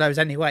most of those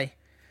anyway.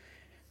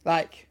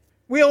 Like,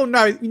 we all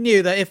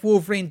knew that if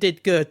Wolverine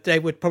did good, they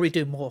would probably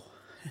do more.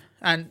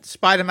 And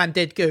Spider-Man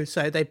did good,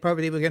 so they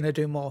probably were going to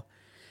do more.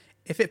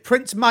 If it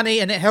prints money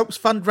and it helps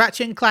fund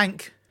Ratchet and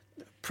Clank,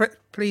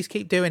 please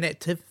keep doing it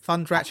to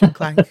fund Ratchet and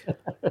Clank.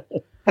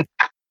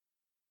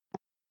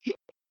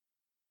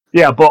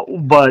 Yeah,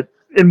 but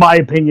in my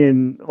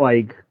opinion,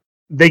 like,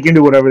 they can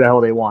do whatever the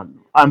hell they want.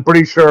 I'm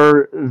pretty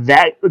sure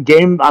that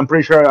game, I'm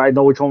pretty sure I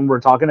know which one we're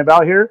talking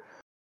about here.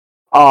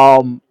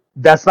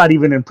 That's not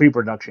even in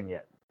pre-production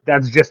yet.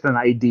 That's just an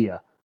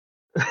idea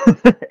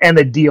and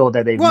a deal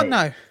that they've made. Well,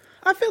 no.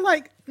 I feel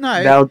like,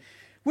 no.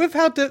 With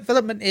how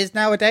development is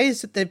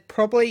nowadays, they've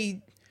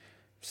probably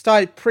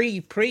started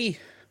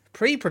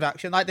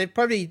pre-production. Like, they're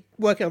probably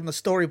working on the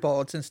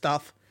storyboards and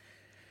stuff.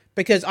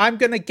 Because I'm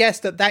going to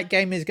guess that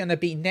game is going to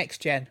be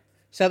next gen.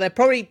 So they're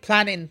probably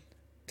planning,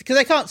 because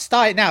they can't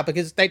start it now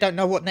because they don't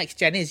know what next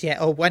gen is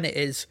yet or when it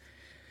is.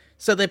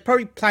 So they're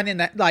probably planning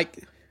that,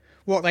 like,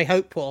 what they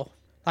hope for.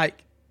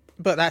 Like,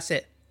 but that's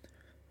it.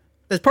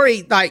 There's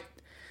probably, like,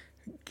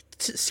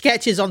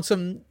 sketches on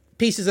some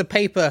pieces of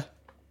paper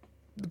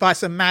by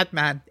some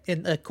madman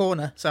in a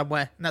corner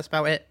somewhere, and that's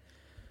about it.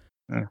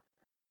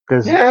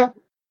 Because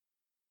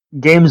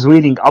games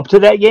leading up to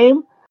that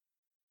game,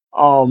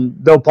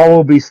 they'll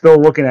probably be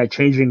still looking at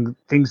changing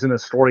things in the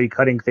story,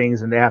 cutting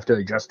things, and they have to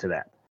adjust to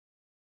that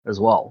as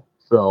well.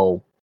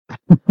 So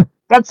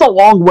that's a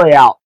long way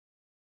out.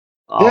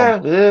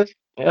 Yeah.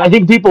 I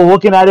think people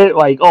looking at it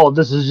like, oh,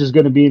 this is just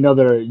going to be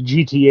another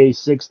GTA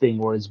 6 thing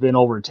where it's been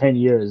over 10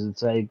 years.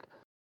 It's like,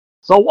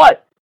 so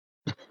what?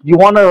 You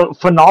want a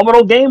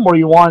phenomenal game, or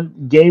you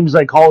want games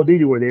like Call of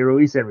Duty where they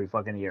release every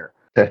fucking year?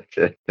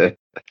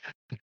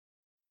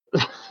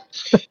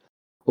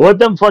 Let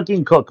them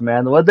fucking cook,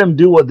 man. Let them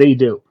do what they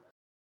do.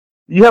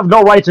 You have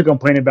no right to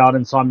complain about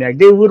Insomniac.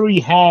 They literally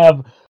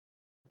have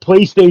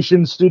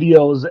PlayStation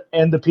Studios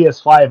and the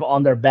PS5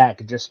 on their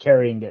back just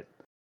carrying it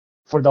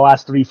for the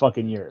last 3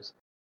 fucking years.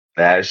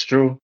 That is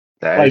true.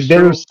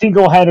 They're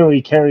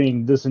single-handedly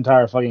carrying this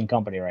entire fucking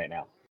company right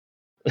now.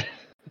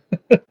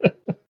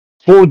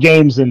 4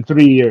 games in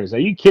 3 years. Are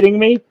you kidding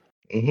me?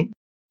 Mm-hmm.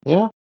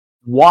 Yeah.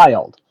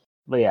 Wild.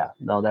 But yeah,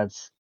 no,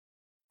 that's...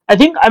 I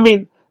think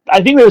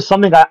there's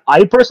something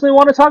I personally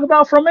want to talk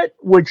about from it,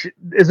 which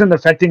isn't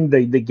affecting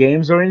the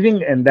games or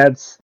anything, and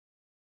that's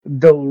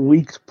the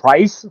leaked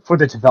price for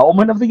the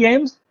development of the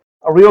games.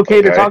 Are we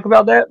okay to talk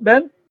about that,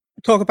 Ben?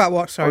 Talk about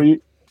what, sorry? Or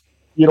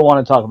you don't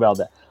want to talk about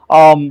that?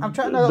 I'm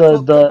trying to not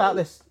talk about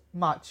this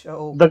much at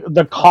all.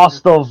 The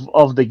cost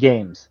of the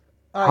games.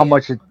 How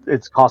much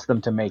it's cost them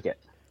to make it.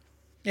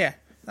 Yeah,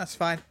 that's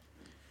fine.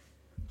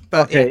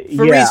 But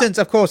for reasons,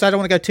 of course, I don't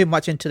want to go too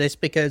much into this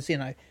because,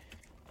 Yeah,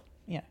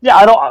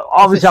 I don't.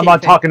 Obviously, I'm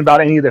not talking about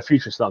any of the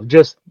future stuff.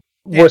 Just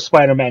where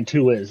Spider-Man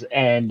 2 is,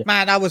 and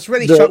man, I was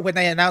really shocked when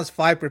they announced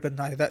Vibe Ribbon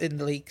though that in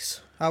the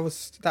leaks. That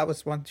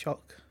was one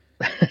shock.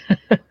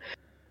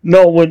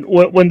 No,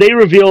 when they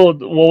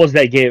revealed what was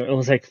that game, it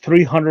was like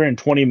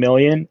 $320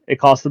 million. It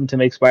cost them to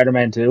make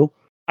Spider-Man 2.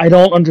 I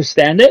don't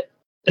understand it.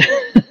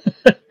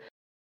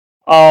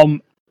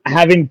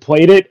 Having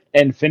played it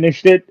and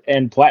finished it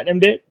and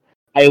platinumed it,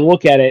 I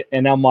look at it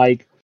and I'm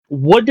like,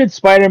 what did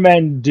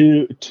Spider-Man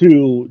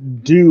 2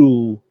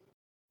 do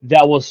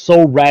that was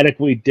so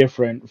radically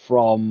different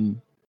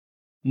from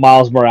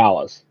Miles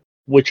Morales,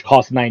 which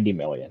cost $90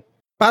 million.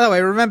 By the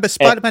way, remember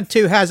Spider-Man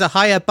 2 has a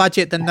higher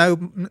budget than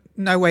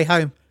No Way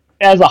Home.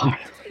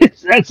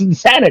 That's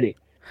insanity.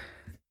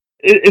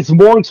 It's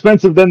more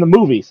expensive than the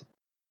movies.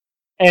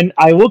 And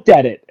I looked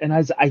at it and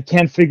I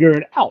can't figure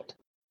it out.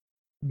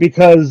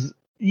 Because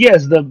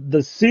yes,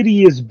 the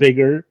city is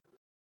bigger,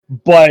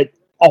 but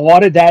a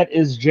lot of that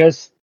is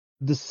just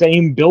the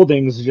same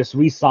buildings, just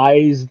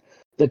resized.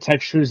 The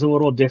texture is a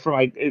little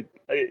different.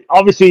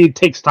 Obviously, it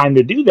takes time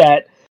to do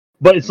that,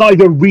 but it's not like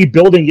they're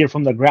rebuilding it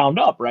from the ground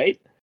up, right?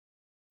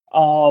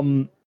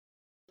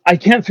 I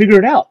can't figure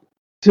it out.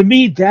 To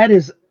me, that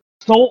is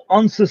so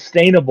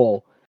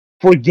unsustainable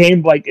for a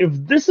game. Like, if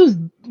this is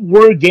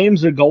where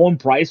games are going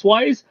price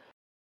wise,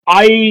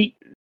 I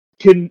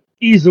can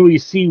easily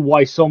see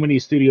why so many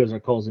studios are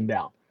closing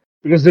down,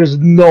 because there's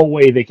no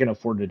way they can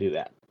afford to do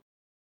that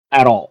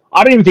at all.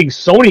 I don't even think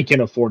Sony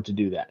can afford to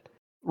do that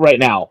right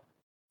now.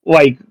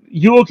 Like,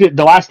 you look at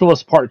The Last of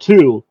Us Part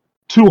 2,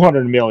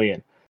 $200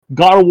 million.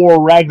 God of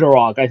War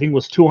Ragnarok, I think,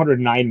 was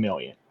 $209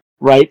 million,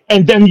 right?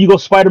 And then you go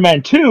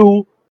Spider-Man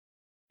 2,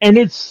 and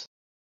it's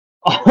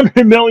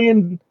 $100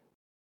 million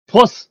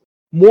plus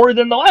more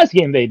than the last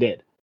game they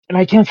did. And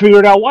I can't figure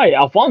it out why.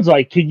 Alfonso,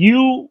 like,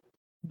 you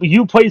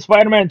play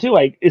Spider-Man 2,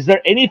 like, is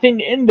there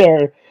anything in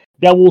there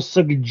that will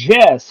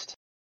suggest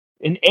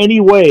in any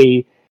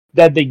way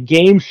that the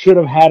game should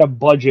have had a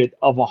budget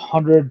of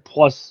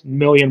 $100+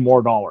 million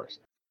more dollars?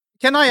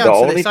 Can I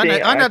answer this?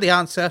 I know the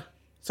answer.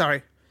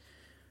 Sorry.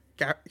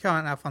 Go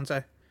on,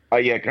 Alfonso.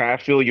 Yeah, can I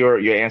feel your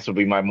answer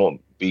be more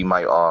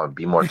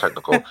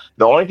technical?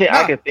 The only thing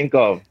I can think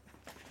of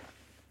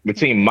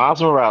between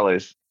Miles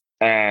Morales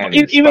and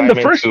even Spider-Man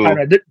the first 2,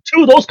 Spider-Man, the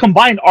two of those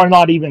combined are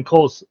not even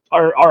close,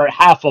 are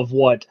half of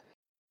what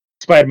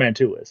Spider-Man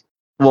 2 is.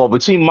 Well,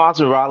 between Miles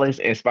Morales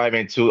and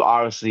Spider-Man 2,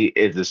 obviously,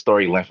 is the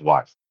story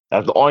length-wise.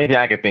 That's the only thing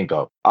I can think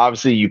of.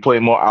 Obviously, you play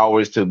more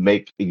hours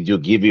to you'll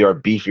give you a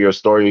beefier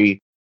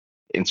story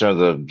in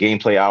terms of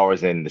gameplay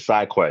hours and the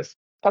side quests.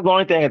 That's the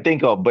only thing I can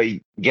think of. But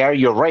Gary,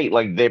 you're right.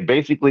 Like, they're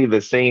basically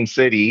the same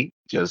city,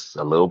 just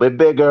a little bit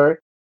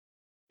bigger.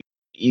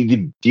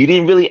 You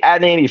didn't really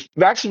add any.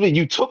 Actually,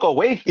 you took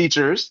away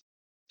features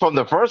from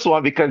the first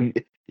one because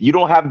you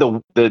don't have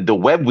the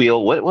web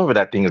wheel, whatever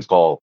that thing is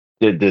called.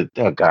 Oh God,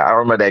 I don't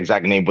remember the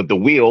exact name, but the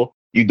wheel.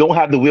 You don't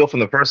have the wheel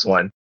from the first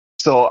one.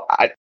 So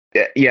I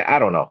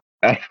don't know.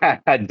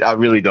 I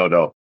really don't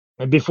know.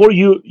 And before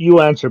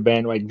you answer,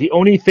 Ben, like, the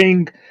only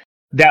thing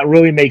that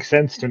really makes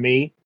sense to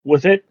me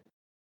with it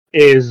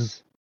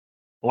is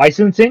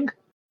licensing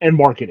and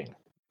marketing.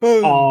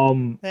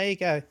 Boom. There you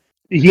go.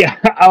 Yeah,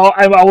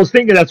 I was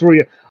thinking that's where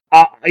you.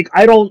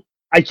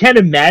 I can't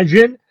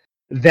imagine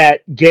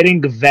that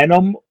getting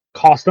Venom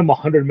cost them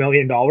 $100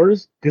 million,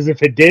 because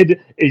if it did,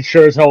 it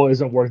sure as hell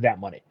isn't worth that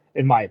money,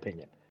 in my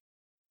opinion.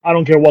 I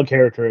don't care what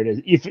character it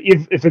is.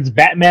 If it's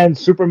Batman,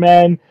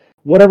 Superman,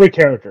 whatever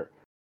character,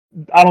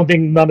 I don't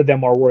think none of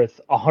them are worth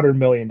 $100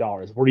 million,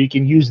 where you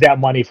can use that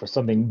money for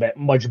something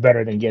much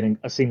better than getting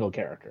a single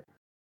character,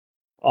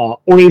 or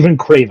even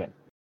Kraven.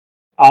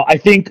 I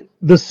think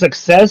the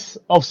success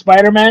of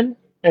Spider-Man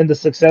and the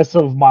success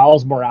of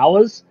Miles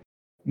Morales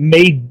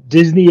made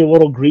Disney a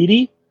little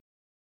greedy,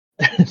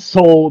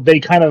 so they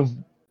kind of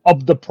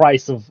upped the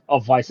price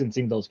of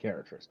licensing those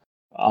characters.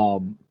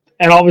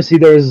 And obviously,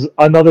 there's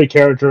another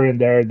character in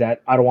there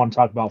that I don't want to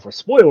talk about for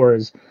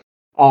spoilers,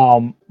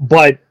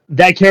 but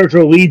that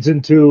character leads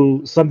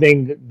into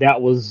something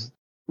that was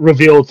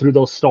revealed through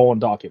those stolen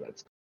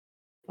documents,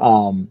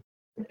 and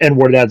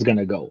where that's going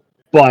to go.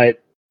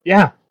 But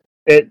yeah,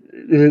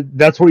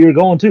 that's where you're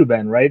going to,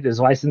 Ben, right? Is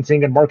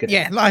licensing and marketing.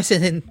 Yeah,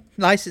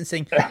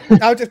 licensing.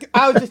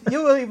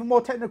 You were even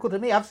more technical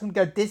than me. I was going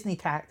to go Disney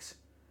tax.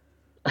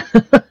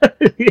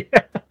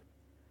 Yeah.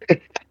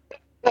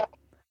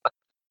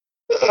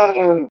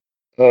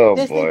 Oh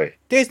boy!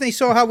 Disney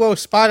saw how well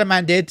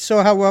Spider-Man did,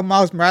 saw how well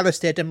Miles Morales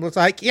did, and was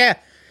like, "Yeah,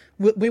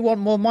 we want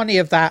more money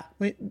of that.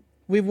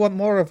 We want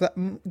more of that.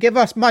 Give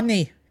us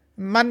money."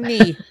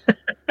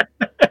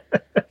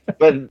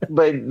 But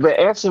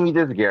answer me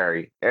this,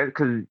 Gary,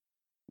 because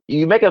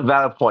you make a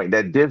valid point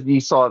that Disney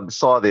saw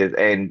this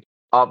and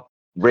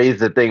raised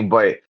the thing.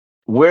 But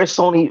where's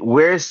Sony?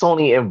 Where's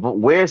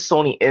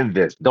Sony in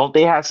this? Don't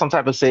they have some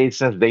type of say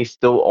since they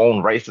still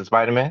own rights to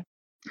Spider-Man?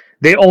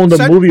 They own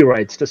the movie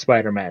rights to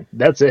Spider-Man.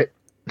 That's it.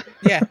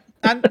 Yeah,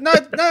 and no,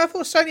 I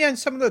thought Sony owned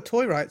some of the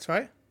toy rights,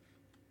 right?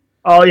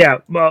 Oh yeah,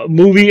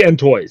 movie and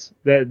toys.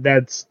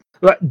 That's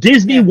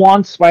Disney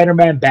wants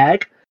Spider-Man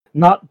back,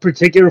 not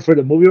particular for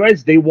the movie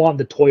rights. They want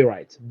the toy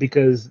rights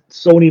because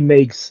Sony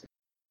makes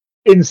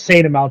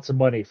insane amounts of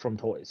money from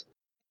toys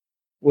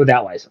with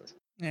that license.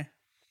 Yeah.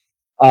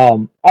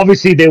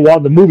 Obviously they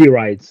want the movie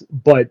rights,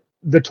 but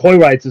the toy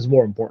rights is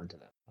more important to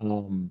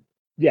them.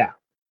 Yeah.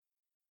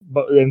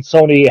 But then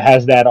Sony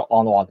has that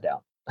on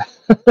lockdown.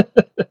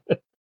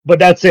 But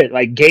that's it.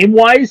 Like,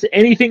 game-wise,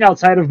 anything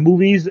outside of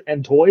movies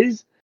and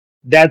toys,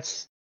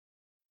 that's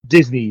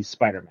Disney's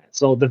Spider-Man.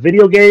 So the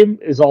video game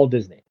is all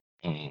Disney.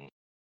 Mm.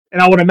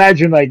 And I would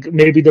imagine like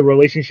maybe the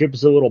relationship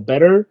is a little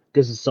better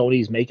because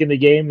Sony's making the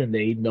game and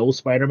they know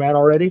Spider-Man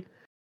already.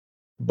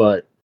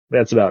 But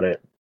that's about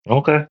it.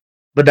 Okay.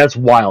 But that's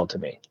wild to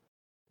me.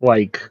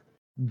 Like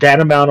that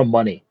amount of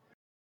money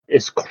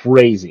is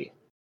crazy.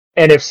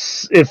 And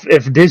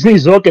if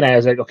Disney's looking at it,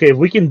 it's like, okay, if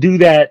we can do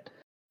that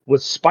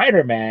with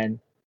Spider-Man,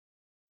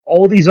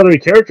 all these other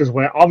characters,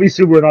 when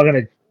obviously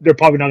they're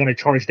probably not gonna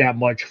charge that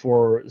much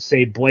for,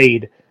 say,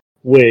 Blade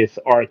with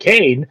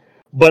Arcane,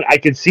 but I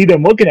could see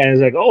them looking at it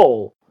as like,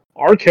 oh,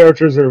 our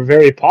characters are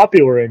very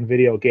popular in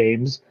video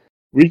games.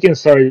 We can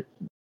start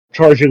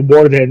charging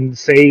more than,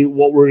 say,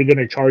 what we're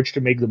gonna charge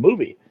to make the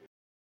movie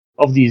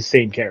of these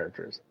same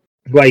characters.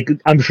 Like,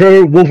 I'm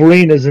sure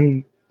Wolverine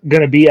isn't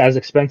gonna be as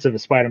expensive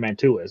as Spider-Man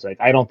 2 is. Like,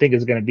 I don't think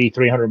it's gonna be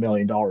 $300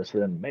 million for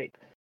them to make.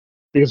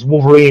 Because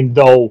Wolverine,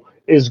 though,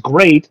 is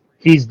great,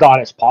 he's not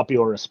as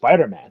popular as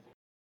Spider-Man.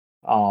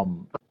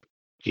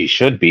 He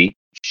should be.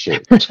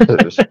 Shit.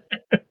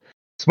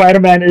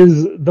 Spider-Man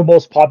is the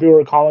most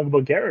popular comic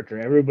book character.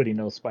 Everybody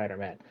knows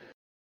Spider-Man.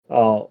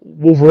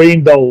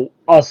 Wolverine, though,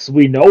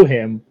 we know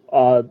him.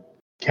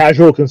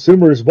 Casual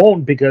consumers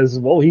won't because,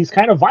 well, he's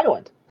kind of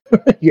violent.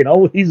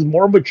 He's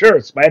more mature.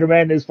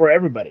 Spider-Man is for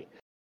everybody.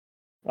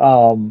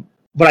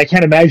 But I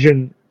can't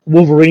imagine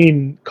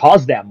Wolverine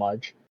cost that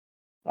much.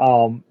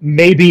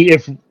 Maybe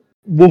if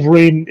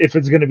Wolverine, if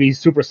it's going to be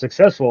super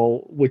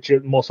successful, which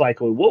it most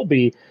likely will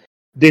be,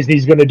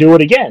 Disney's going to do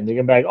it again. They're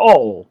going to be like,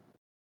 oh,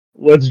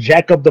 let's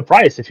jack up the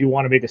price if you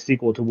want to make a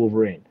sequel to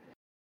Wolverine.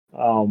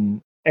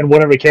 And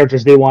whatever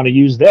characters they want to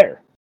use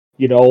there.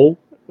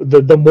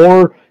 The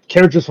more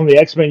characters from the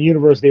X-Men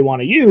universe they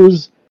want to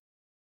use,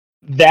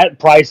 that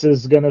price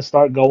is going to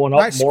start going up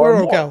like more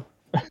Squirrel and more.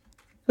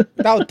 Girl.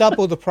 That'll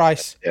double the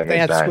price if they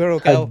had bad. Squirrel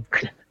Girl.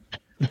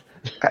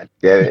 God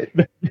damn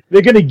it.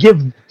 They're going to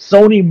give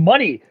Sony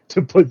money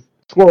to put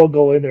Squirrel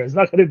Girl in there. It's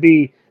not going to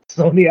be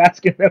Sony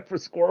asking them for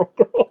Squirrel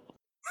Girl.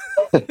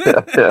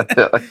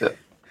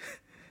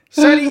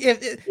 Sony,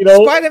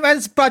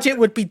 Spider-Man's budget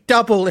would be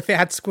double if it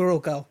had Squirrel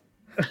Girl.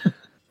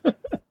 But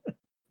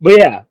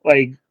yeah,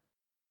 like,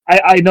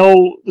 I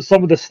know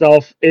some of the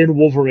stuff in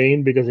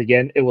Wolverine because,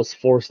 again, it was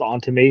forced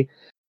onto me.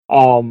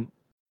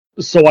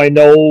 So I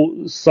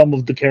know some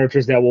of the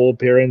characters that will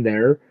appear in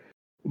there.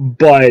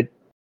 But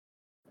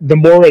the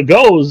more it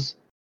goes,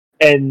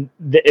 and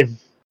if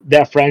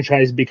that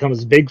franchise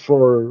becomes big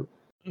for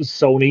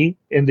Sony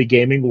in the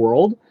gaming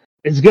world,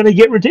 it's going to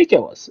get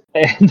ridiculous.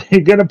 And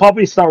they're going to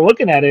probably start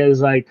looking at it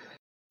as like,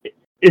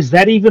 is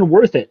that even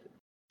worth it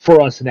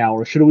for us now?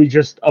 Or should we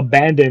just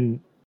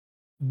abandon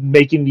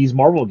making these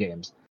Marvel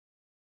games?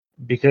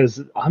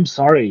 Because I'm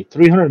sorry,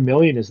 300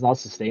 million is not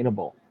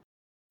sustainable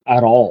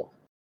at all.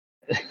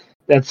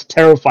 That's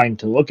terrifying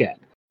to look at.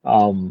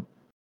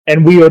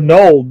 And we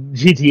know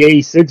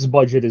GTA 6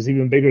 budget is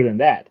even bigger than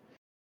that.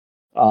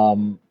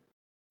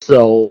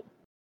 So,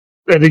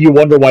 and then you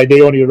wonder why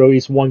they only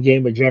release one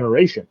game a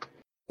generation.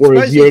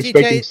 Whereas you're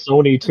expecting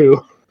Sony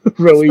to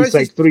release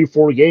like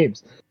 3-4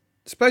 games.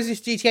 Suppose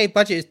this GTA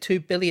budget is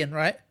 $2 billion,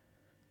 right?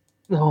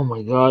 Oh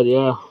my god,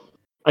 yeah.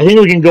 I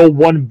think we can go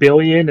 1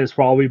 billion is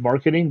probably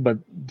marketing, but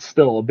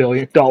still $1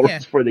 billion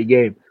for the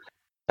game.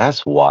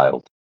 That's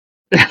wild.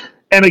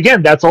 And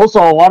again, that's also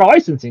a lot of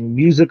licensing,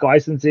 music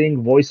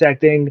licensing, voice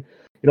acting.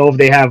 If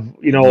they have,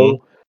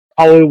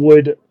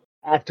 Hollywood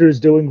actors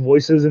doing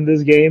voices in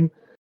this game.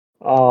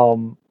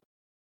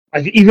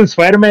 Even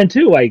Spider-Man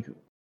 2, like,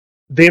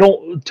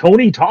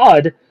 Tony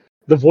Todd,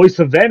 the voice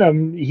of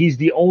Venom, he's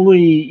the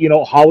only,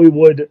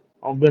 Hollywood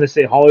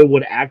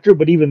actor,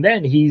 but even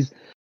then, he's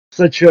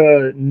such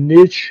a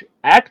niche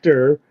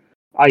actor.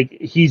 Like,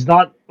 he's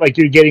not like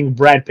you're getting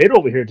Brad Pitt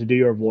over here to do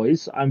your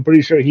voice. I'm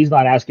pretty sure he's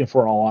not asking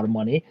for a lot of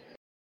money.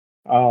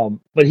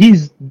 But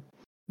he's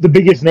the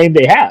biggest name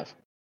they have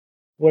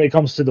when it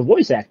comes to the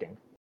voice acting.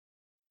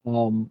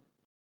 From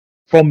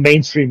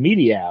mainstream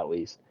media, at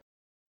least.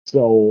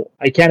 So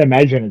I can't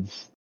imagine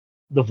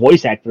the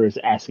voice actor is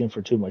asking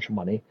for too much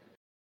money.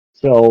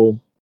 So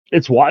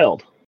it's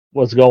wild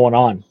what's going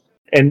on.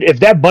 And if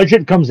that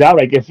budget comes out,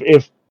 like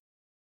if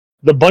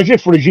the budget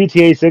for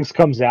GTA 6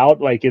 comes out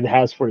like it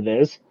has for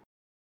this,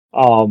 I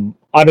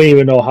don't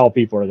even know how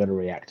people are going to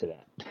react to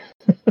that.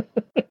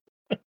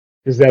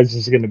 Because that's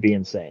just going to be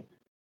insane.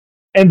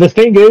 And the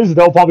thing is,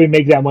 they'll probably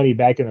make that money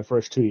back in the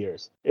first 2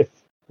 years, if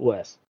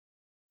less,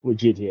 with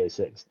GTA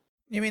 6.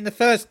 You mean the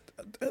first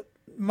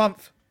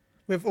month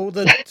with all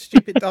the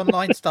stupid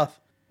online stuff?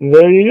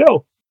 There you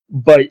go.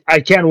 But I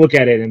can't look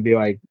at it and be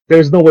like,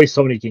 there's no way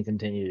Sony can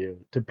continue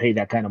to pay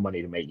that kind of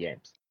money to make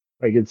games.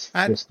 Like, it's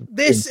just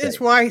this insane. is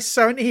why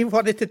Sony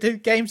wanted to do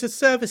games as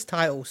service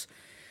titles.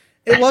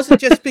 It wasn't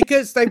just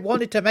because they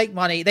wanted to make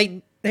money.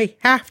 They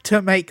have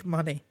to make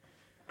money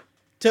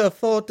to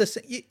afford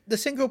the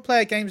single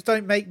player games.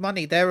 Don't make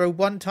money. They're a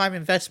one-time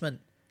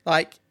investment.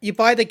 Like, you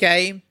buy the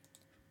game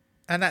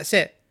and that's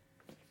it.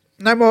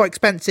 No more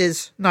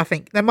expenses,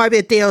 nothing. There might be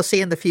a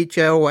DLC in the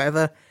future or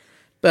whatever,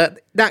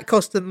 but that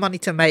costs them money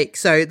to make,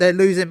 so they're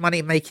losing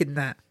money making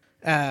that.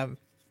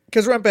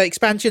 Because remember,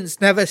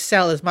 expansions never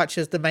sell as much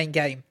as the main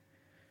game.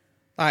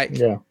 Like,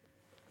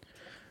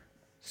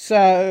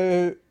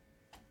 So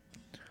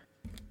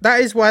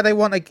that is why they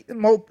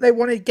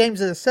wanted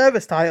games as a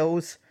service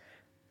titles,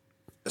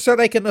 so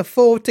they can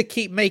afford to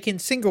keep making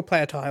single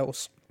player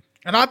titles.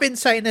 And I've been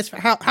saying this for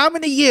how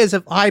many years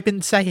have I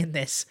been saying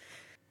this?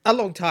 A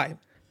long time.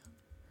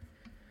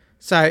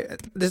 So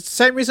the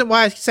same reason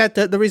why I said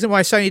that the reason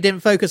why Sony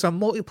didn't focus on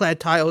multiplayer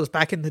titles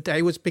back in the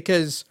day was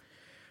because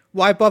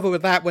why bother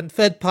with that when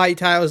third party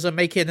titles are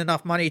making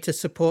enough money to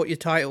support your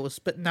titles?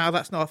 But now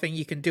that's not a thing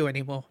you can do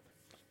anymore.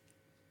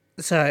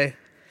 So,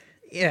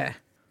 yeah.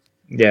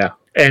 Yeah,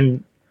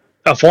 and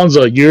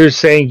Alfonso, you're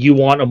saying you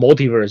want a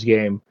multiverse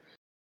game.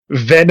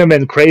 Venom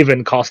and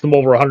Craven cost them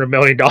over $100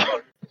 million.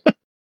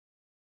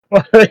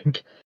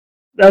 Like,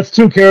 that's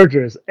two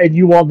characters, and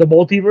you want the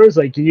multiverse?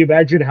 Like, can you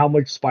imagine how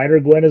much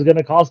Spider-Gwen is going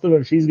to cost them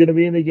if she's going to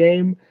be in the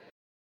game?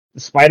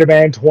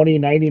 Spider-Man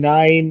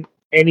 2099,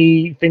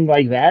 anything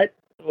like that?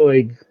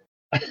 Like,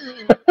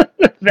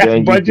 that Then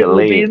you budget will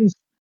delay be it.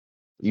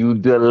 You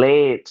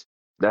delay it.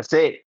 That's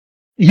it.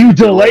 You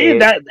delay Delay it, it.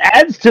 that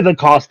adds to the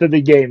cost of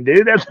the game,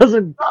 dude. That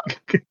doesn't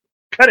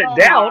cut it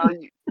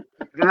down.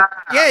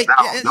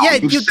 Yeah,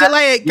 you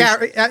delay it,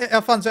 Gary,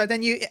 Alfonso,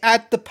 then you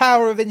add the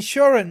power of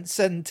insurance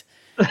and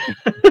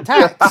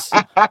tax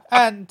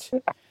and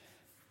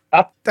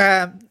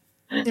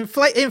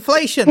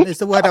inflation is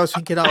the word I was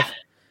thinking of.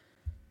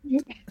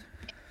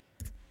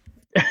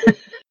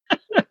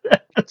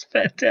 That's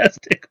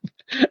fantastic.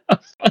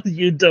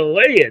 You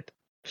delay it.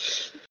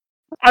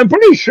 I'm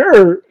pretty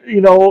sure,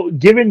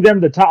 giving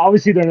them the time.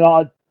 Obviously, they're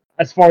not,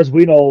 as far as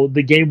we know,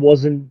 the game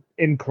wasn't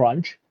in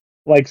crunch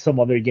like some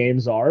other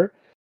games are.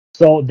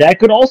 So that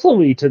could also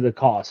lead to the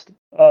cost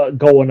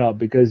going up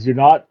because you're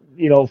not,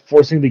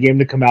 forcing the game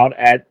to come out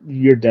at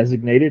your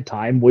designated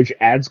time, which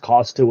adds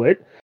cost to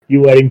it.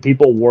 You letting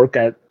people work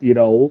at,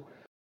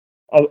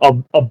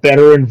 a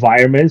better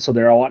environment, so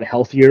they're a lot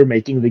healthier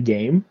making the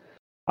game.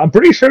 I'm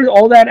pretty sure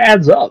all that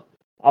adds up.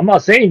 I'm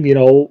not saying,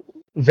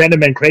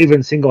 Venom and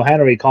Craven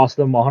single-handedly cost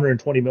them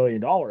 $120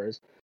 million.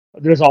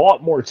 There's a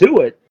lot more to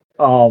it,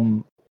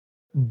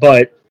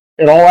 but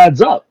it all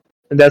adds up.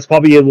 And that's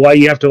probably why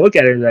you have to look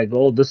at it like,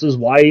 well, this is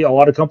why a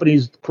lot of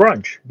companies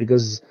crunch,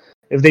 because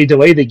if they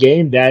delay the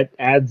game, that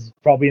adds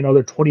probably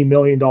another $20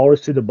 million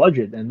to the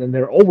budget, and then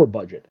they're over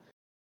budget.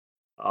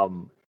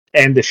 And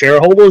the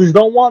shareholders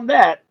don't want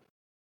that,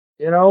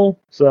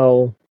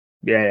 So,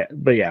 yeah,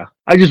 but yeah,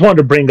 I just wanted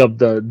to bring up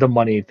the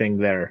money thing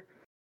there.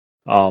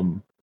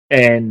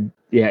 And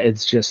yeah,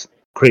 it's just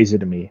crazy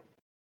to me.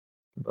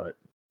 But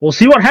we'll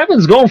see what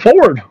happens going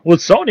forward with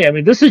Sony. I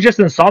mean, this is just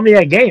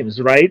Insomniac Games,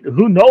 right?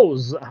 Who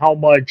knows how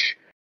much,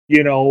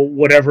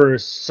 whatever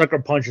Sucker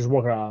Punch is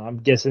working on. I'm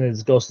guessing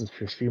it's Ghost of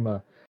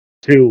Tsushima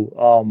too.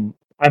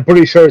 I'm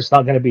pretty sure it's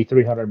not going to be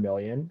 300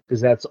 million because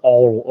that's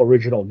all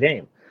original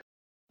game.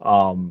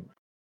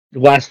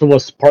 Last of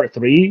Us Part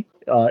 3,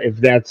 if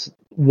that's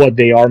what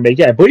they are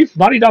making. I believe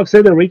Naughty Dog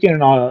said they're making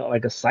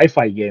like a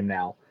sci-fi game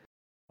now.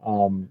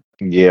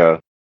 Yeah.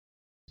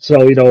 So,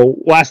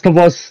 Last of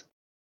Us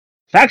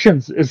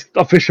Factions is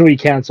officially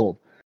canceled.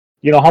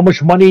 How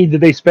much money did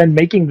they spend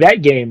making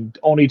that game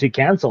only to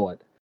cancel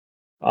it?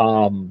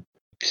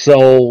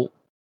 So,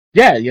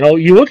 yeah,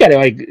 you look at it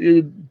like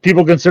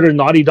people consider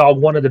Naughty Dog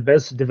one of the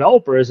best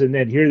developers, and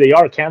then here they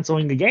are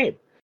canceling the game.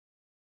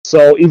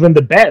 So even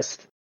the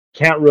best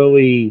can't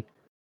really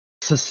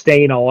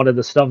sustain a lot of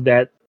the stuff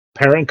that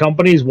parent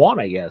companies want,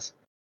 I guess.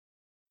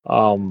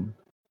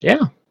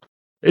 Yeah,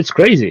 it's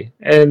crazy.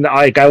 And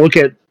I look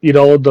at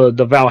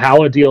the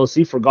Valhalla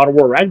DLC for God of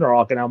War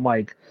Ragnarok, and I'm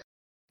like,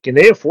 can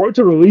they afford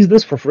to release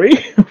this for free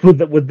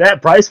with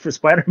that price for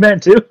Spider-Man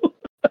 2?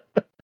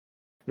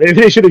 Maybe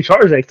they should have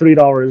charged like $3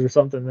 or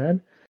something,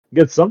 man.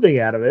 Get something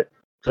out of it.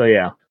 So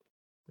yeah,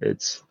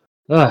 it's.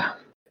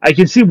 I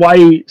can see why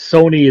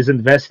Sony is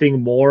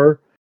investing more.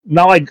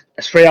 Not like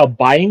straight out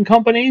buying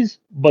companies,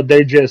 but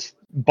they're just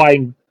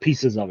buying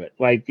pieces of it.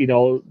 Like,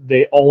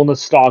 they own a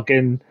stock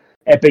in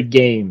Epic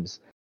Games.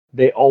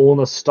 They own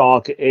a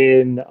stock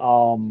in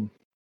what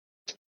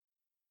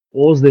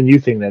was the new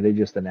thing that they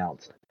just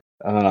announced?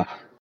 Fuck,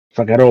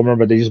 I don't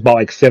remember. They just bought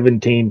like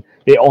 17.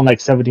 They own like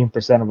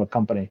 17% of a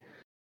company.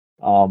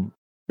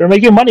 They're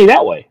making money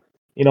that way.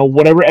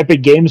 Whatever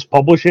Epic Games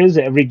publishes,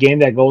 every game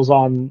that goes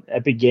on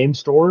Epic Games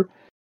Store,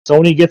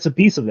 Sony gets a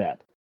piece of that.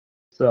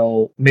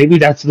 So maybe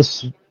that's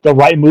the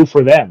right move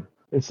for them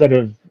instead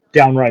of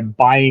downright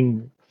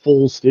buying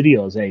full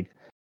studios. Like,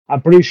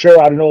 I'm pretty sure,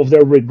 I don't know if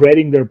they're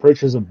regretting their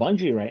purchase of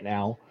Bungie right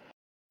now.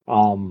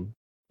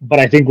 But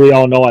I think we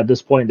all know at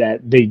this point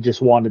that they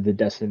just wanted the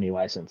Destiny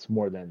license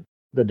more than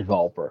the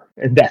developer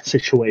in that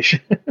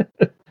situation.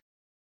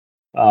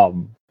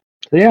 So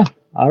yeah,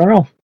 I don't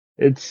know.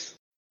 It's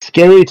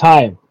scary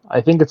time.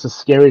 I think it's a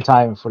scary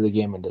time for the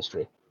game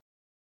industry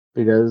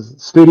because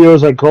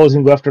studios are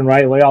closing left and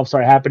right. Layoffs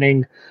are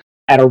happening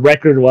at a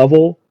record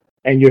level,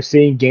 and you're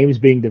seeing games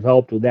being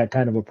developed with that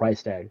kind of a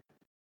price tag.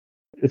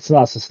 It's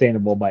not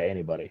sustainable by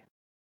anybody,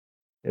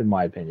 in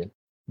my opinion.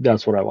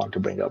 That's what I want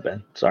to bring up,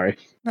 Ben. Sorry.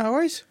 No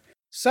worries.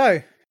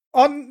 So,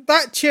 on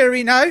that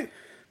cheery note,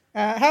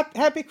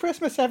 happy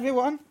Christmas,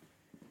 everyone.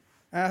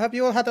 I hope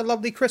you all had a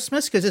lovely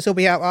Christmas, because this will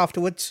be out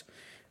afterwards.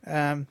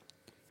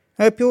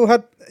 Hope you all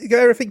got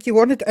everything you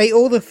wanted, ate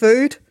all the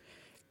food.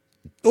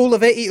 All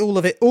of it, eat all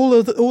of it. All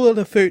of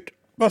the food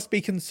must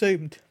be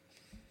consumed.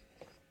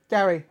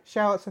 Gary,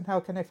 shout-outs and how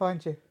can they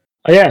find you?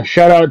 Oh, yeah,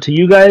 shout out to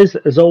you guys,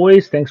 as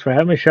always. Thanks for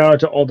having me. Shout out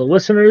to all the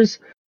listeners.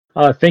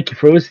 Thank you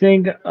for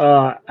listening.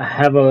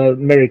 Have a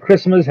Merry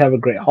Christmas. Have a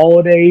great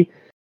holiday.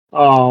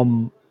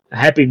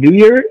 Happy New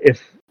Year.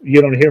 If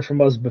you don't hear from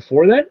us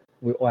before then.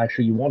 Well,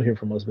 actually, you won't hear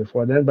from us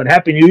before then, but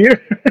Happy New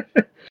Year.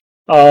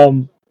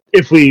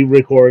 If we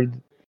record,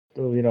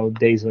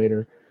 days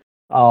later.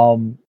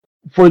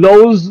 For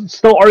those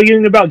still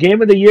arguing about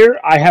Game of the Year,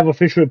 I have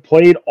officially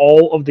played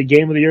all of the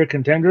Game of the Year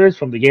contenders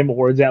from the Game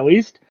Awards, at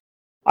least.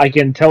 I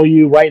can tell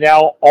you right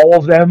now, all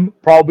of them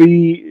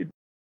probably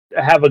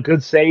have a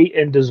good say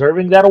in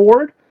deserving that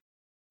award.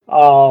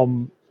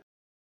 So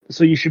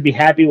you should be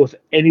happy with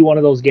any one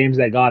of those games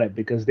that got it,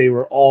 because they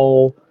were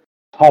all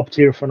top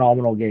tier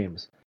phenomenal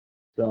games.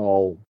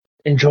 So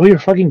enjoy your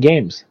fucking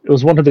games. It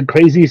was one of the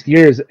craziest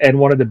years and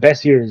one of the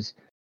best years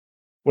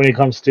when it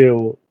comes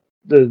to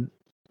the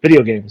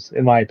video games,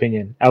 in my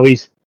opinion. At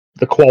least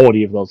the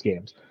quality of those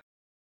games.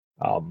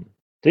 So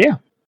yeah.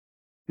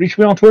 Reach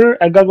me on Twitter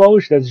at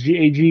Gaglaush. That's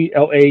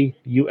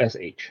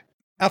GAGLAUSH.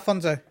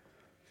 Alfonso.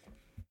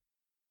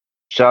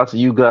 Shout out to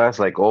you guys,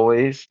 like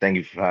always. Thank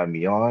you for having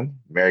me on.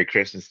 Merry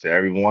Christmas to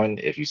everyone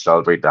if you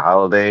celebrate the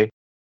holiday.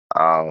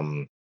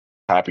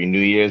 Happy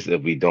New Year's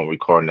if we don't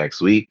record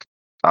next week.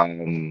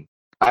 I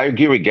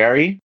agree with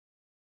Gary.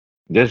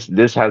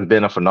 This has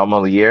been a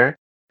phenomenal year.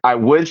 I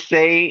would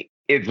say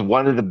it's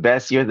one of the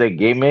best years they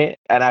gave it,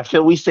 and I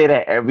feel we say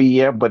that every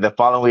year, but the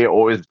following year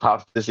always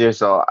tops this year.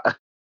 So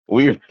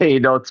we really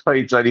know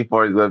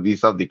 2024 is going to be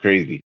something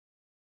crazy.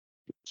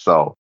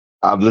 So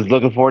I'm just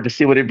looking forward to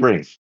see what it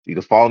brings. You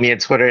can follow me on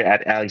Twitter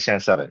at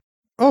AlexChan7.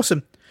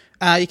 Awesome.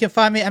 You can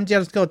find me at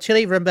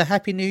MD_Chili. Remember,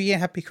 Happy New Year,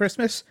 Happy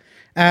Christmas.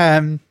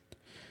 If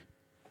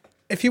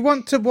you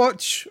want to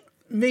watch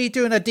me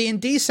doing a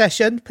D&D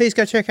session, please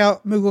go check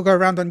out Moogle Go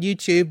Around on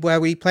YouTube, where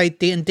we played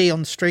D&D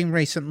on stream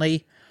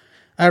recently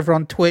over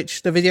on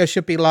Twitch. The video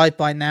should be live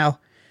by now,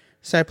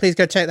 so please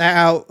go check that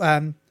out.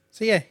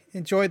 So yeah,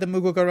 enjoy the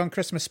Moogle Go Around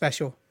Christmas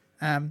special.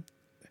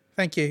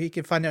 Thank you. You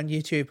can find it on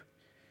YouTube.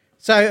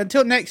 So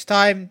until next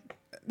time,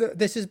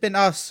 this has been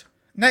us.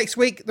 Next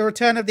week, the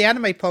return of the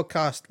anime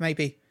podcast,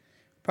 maybe,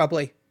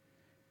 probably,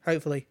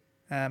 hopefully.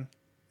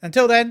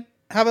 Until then,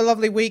 have a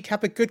lovely week,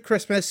 have a good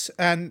Christmas,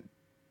 and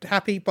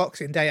happy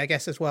Boxing Day, I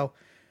guess, as well.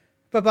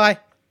 Bye-bye.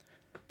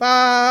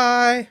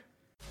 Bye.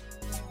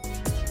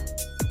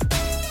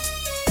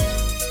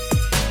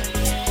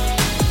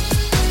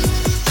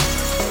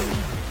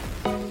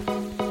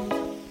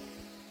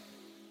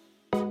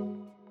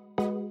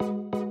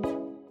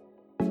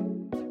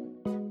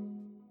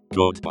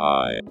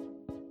 Goodbye.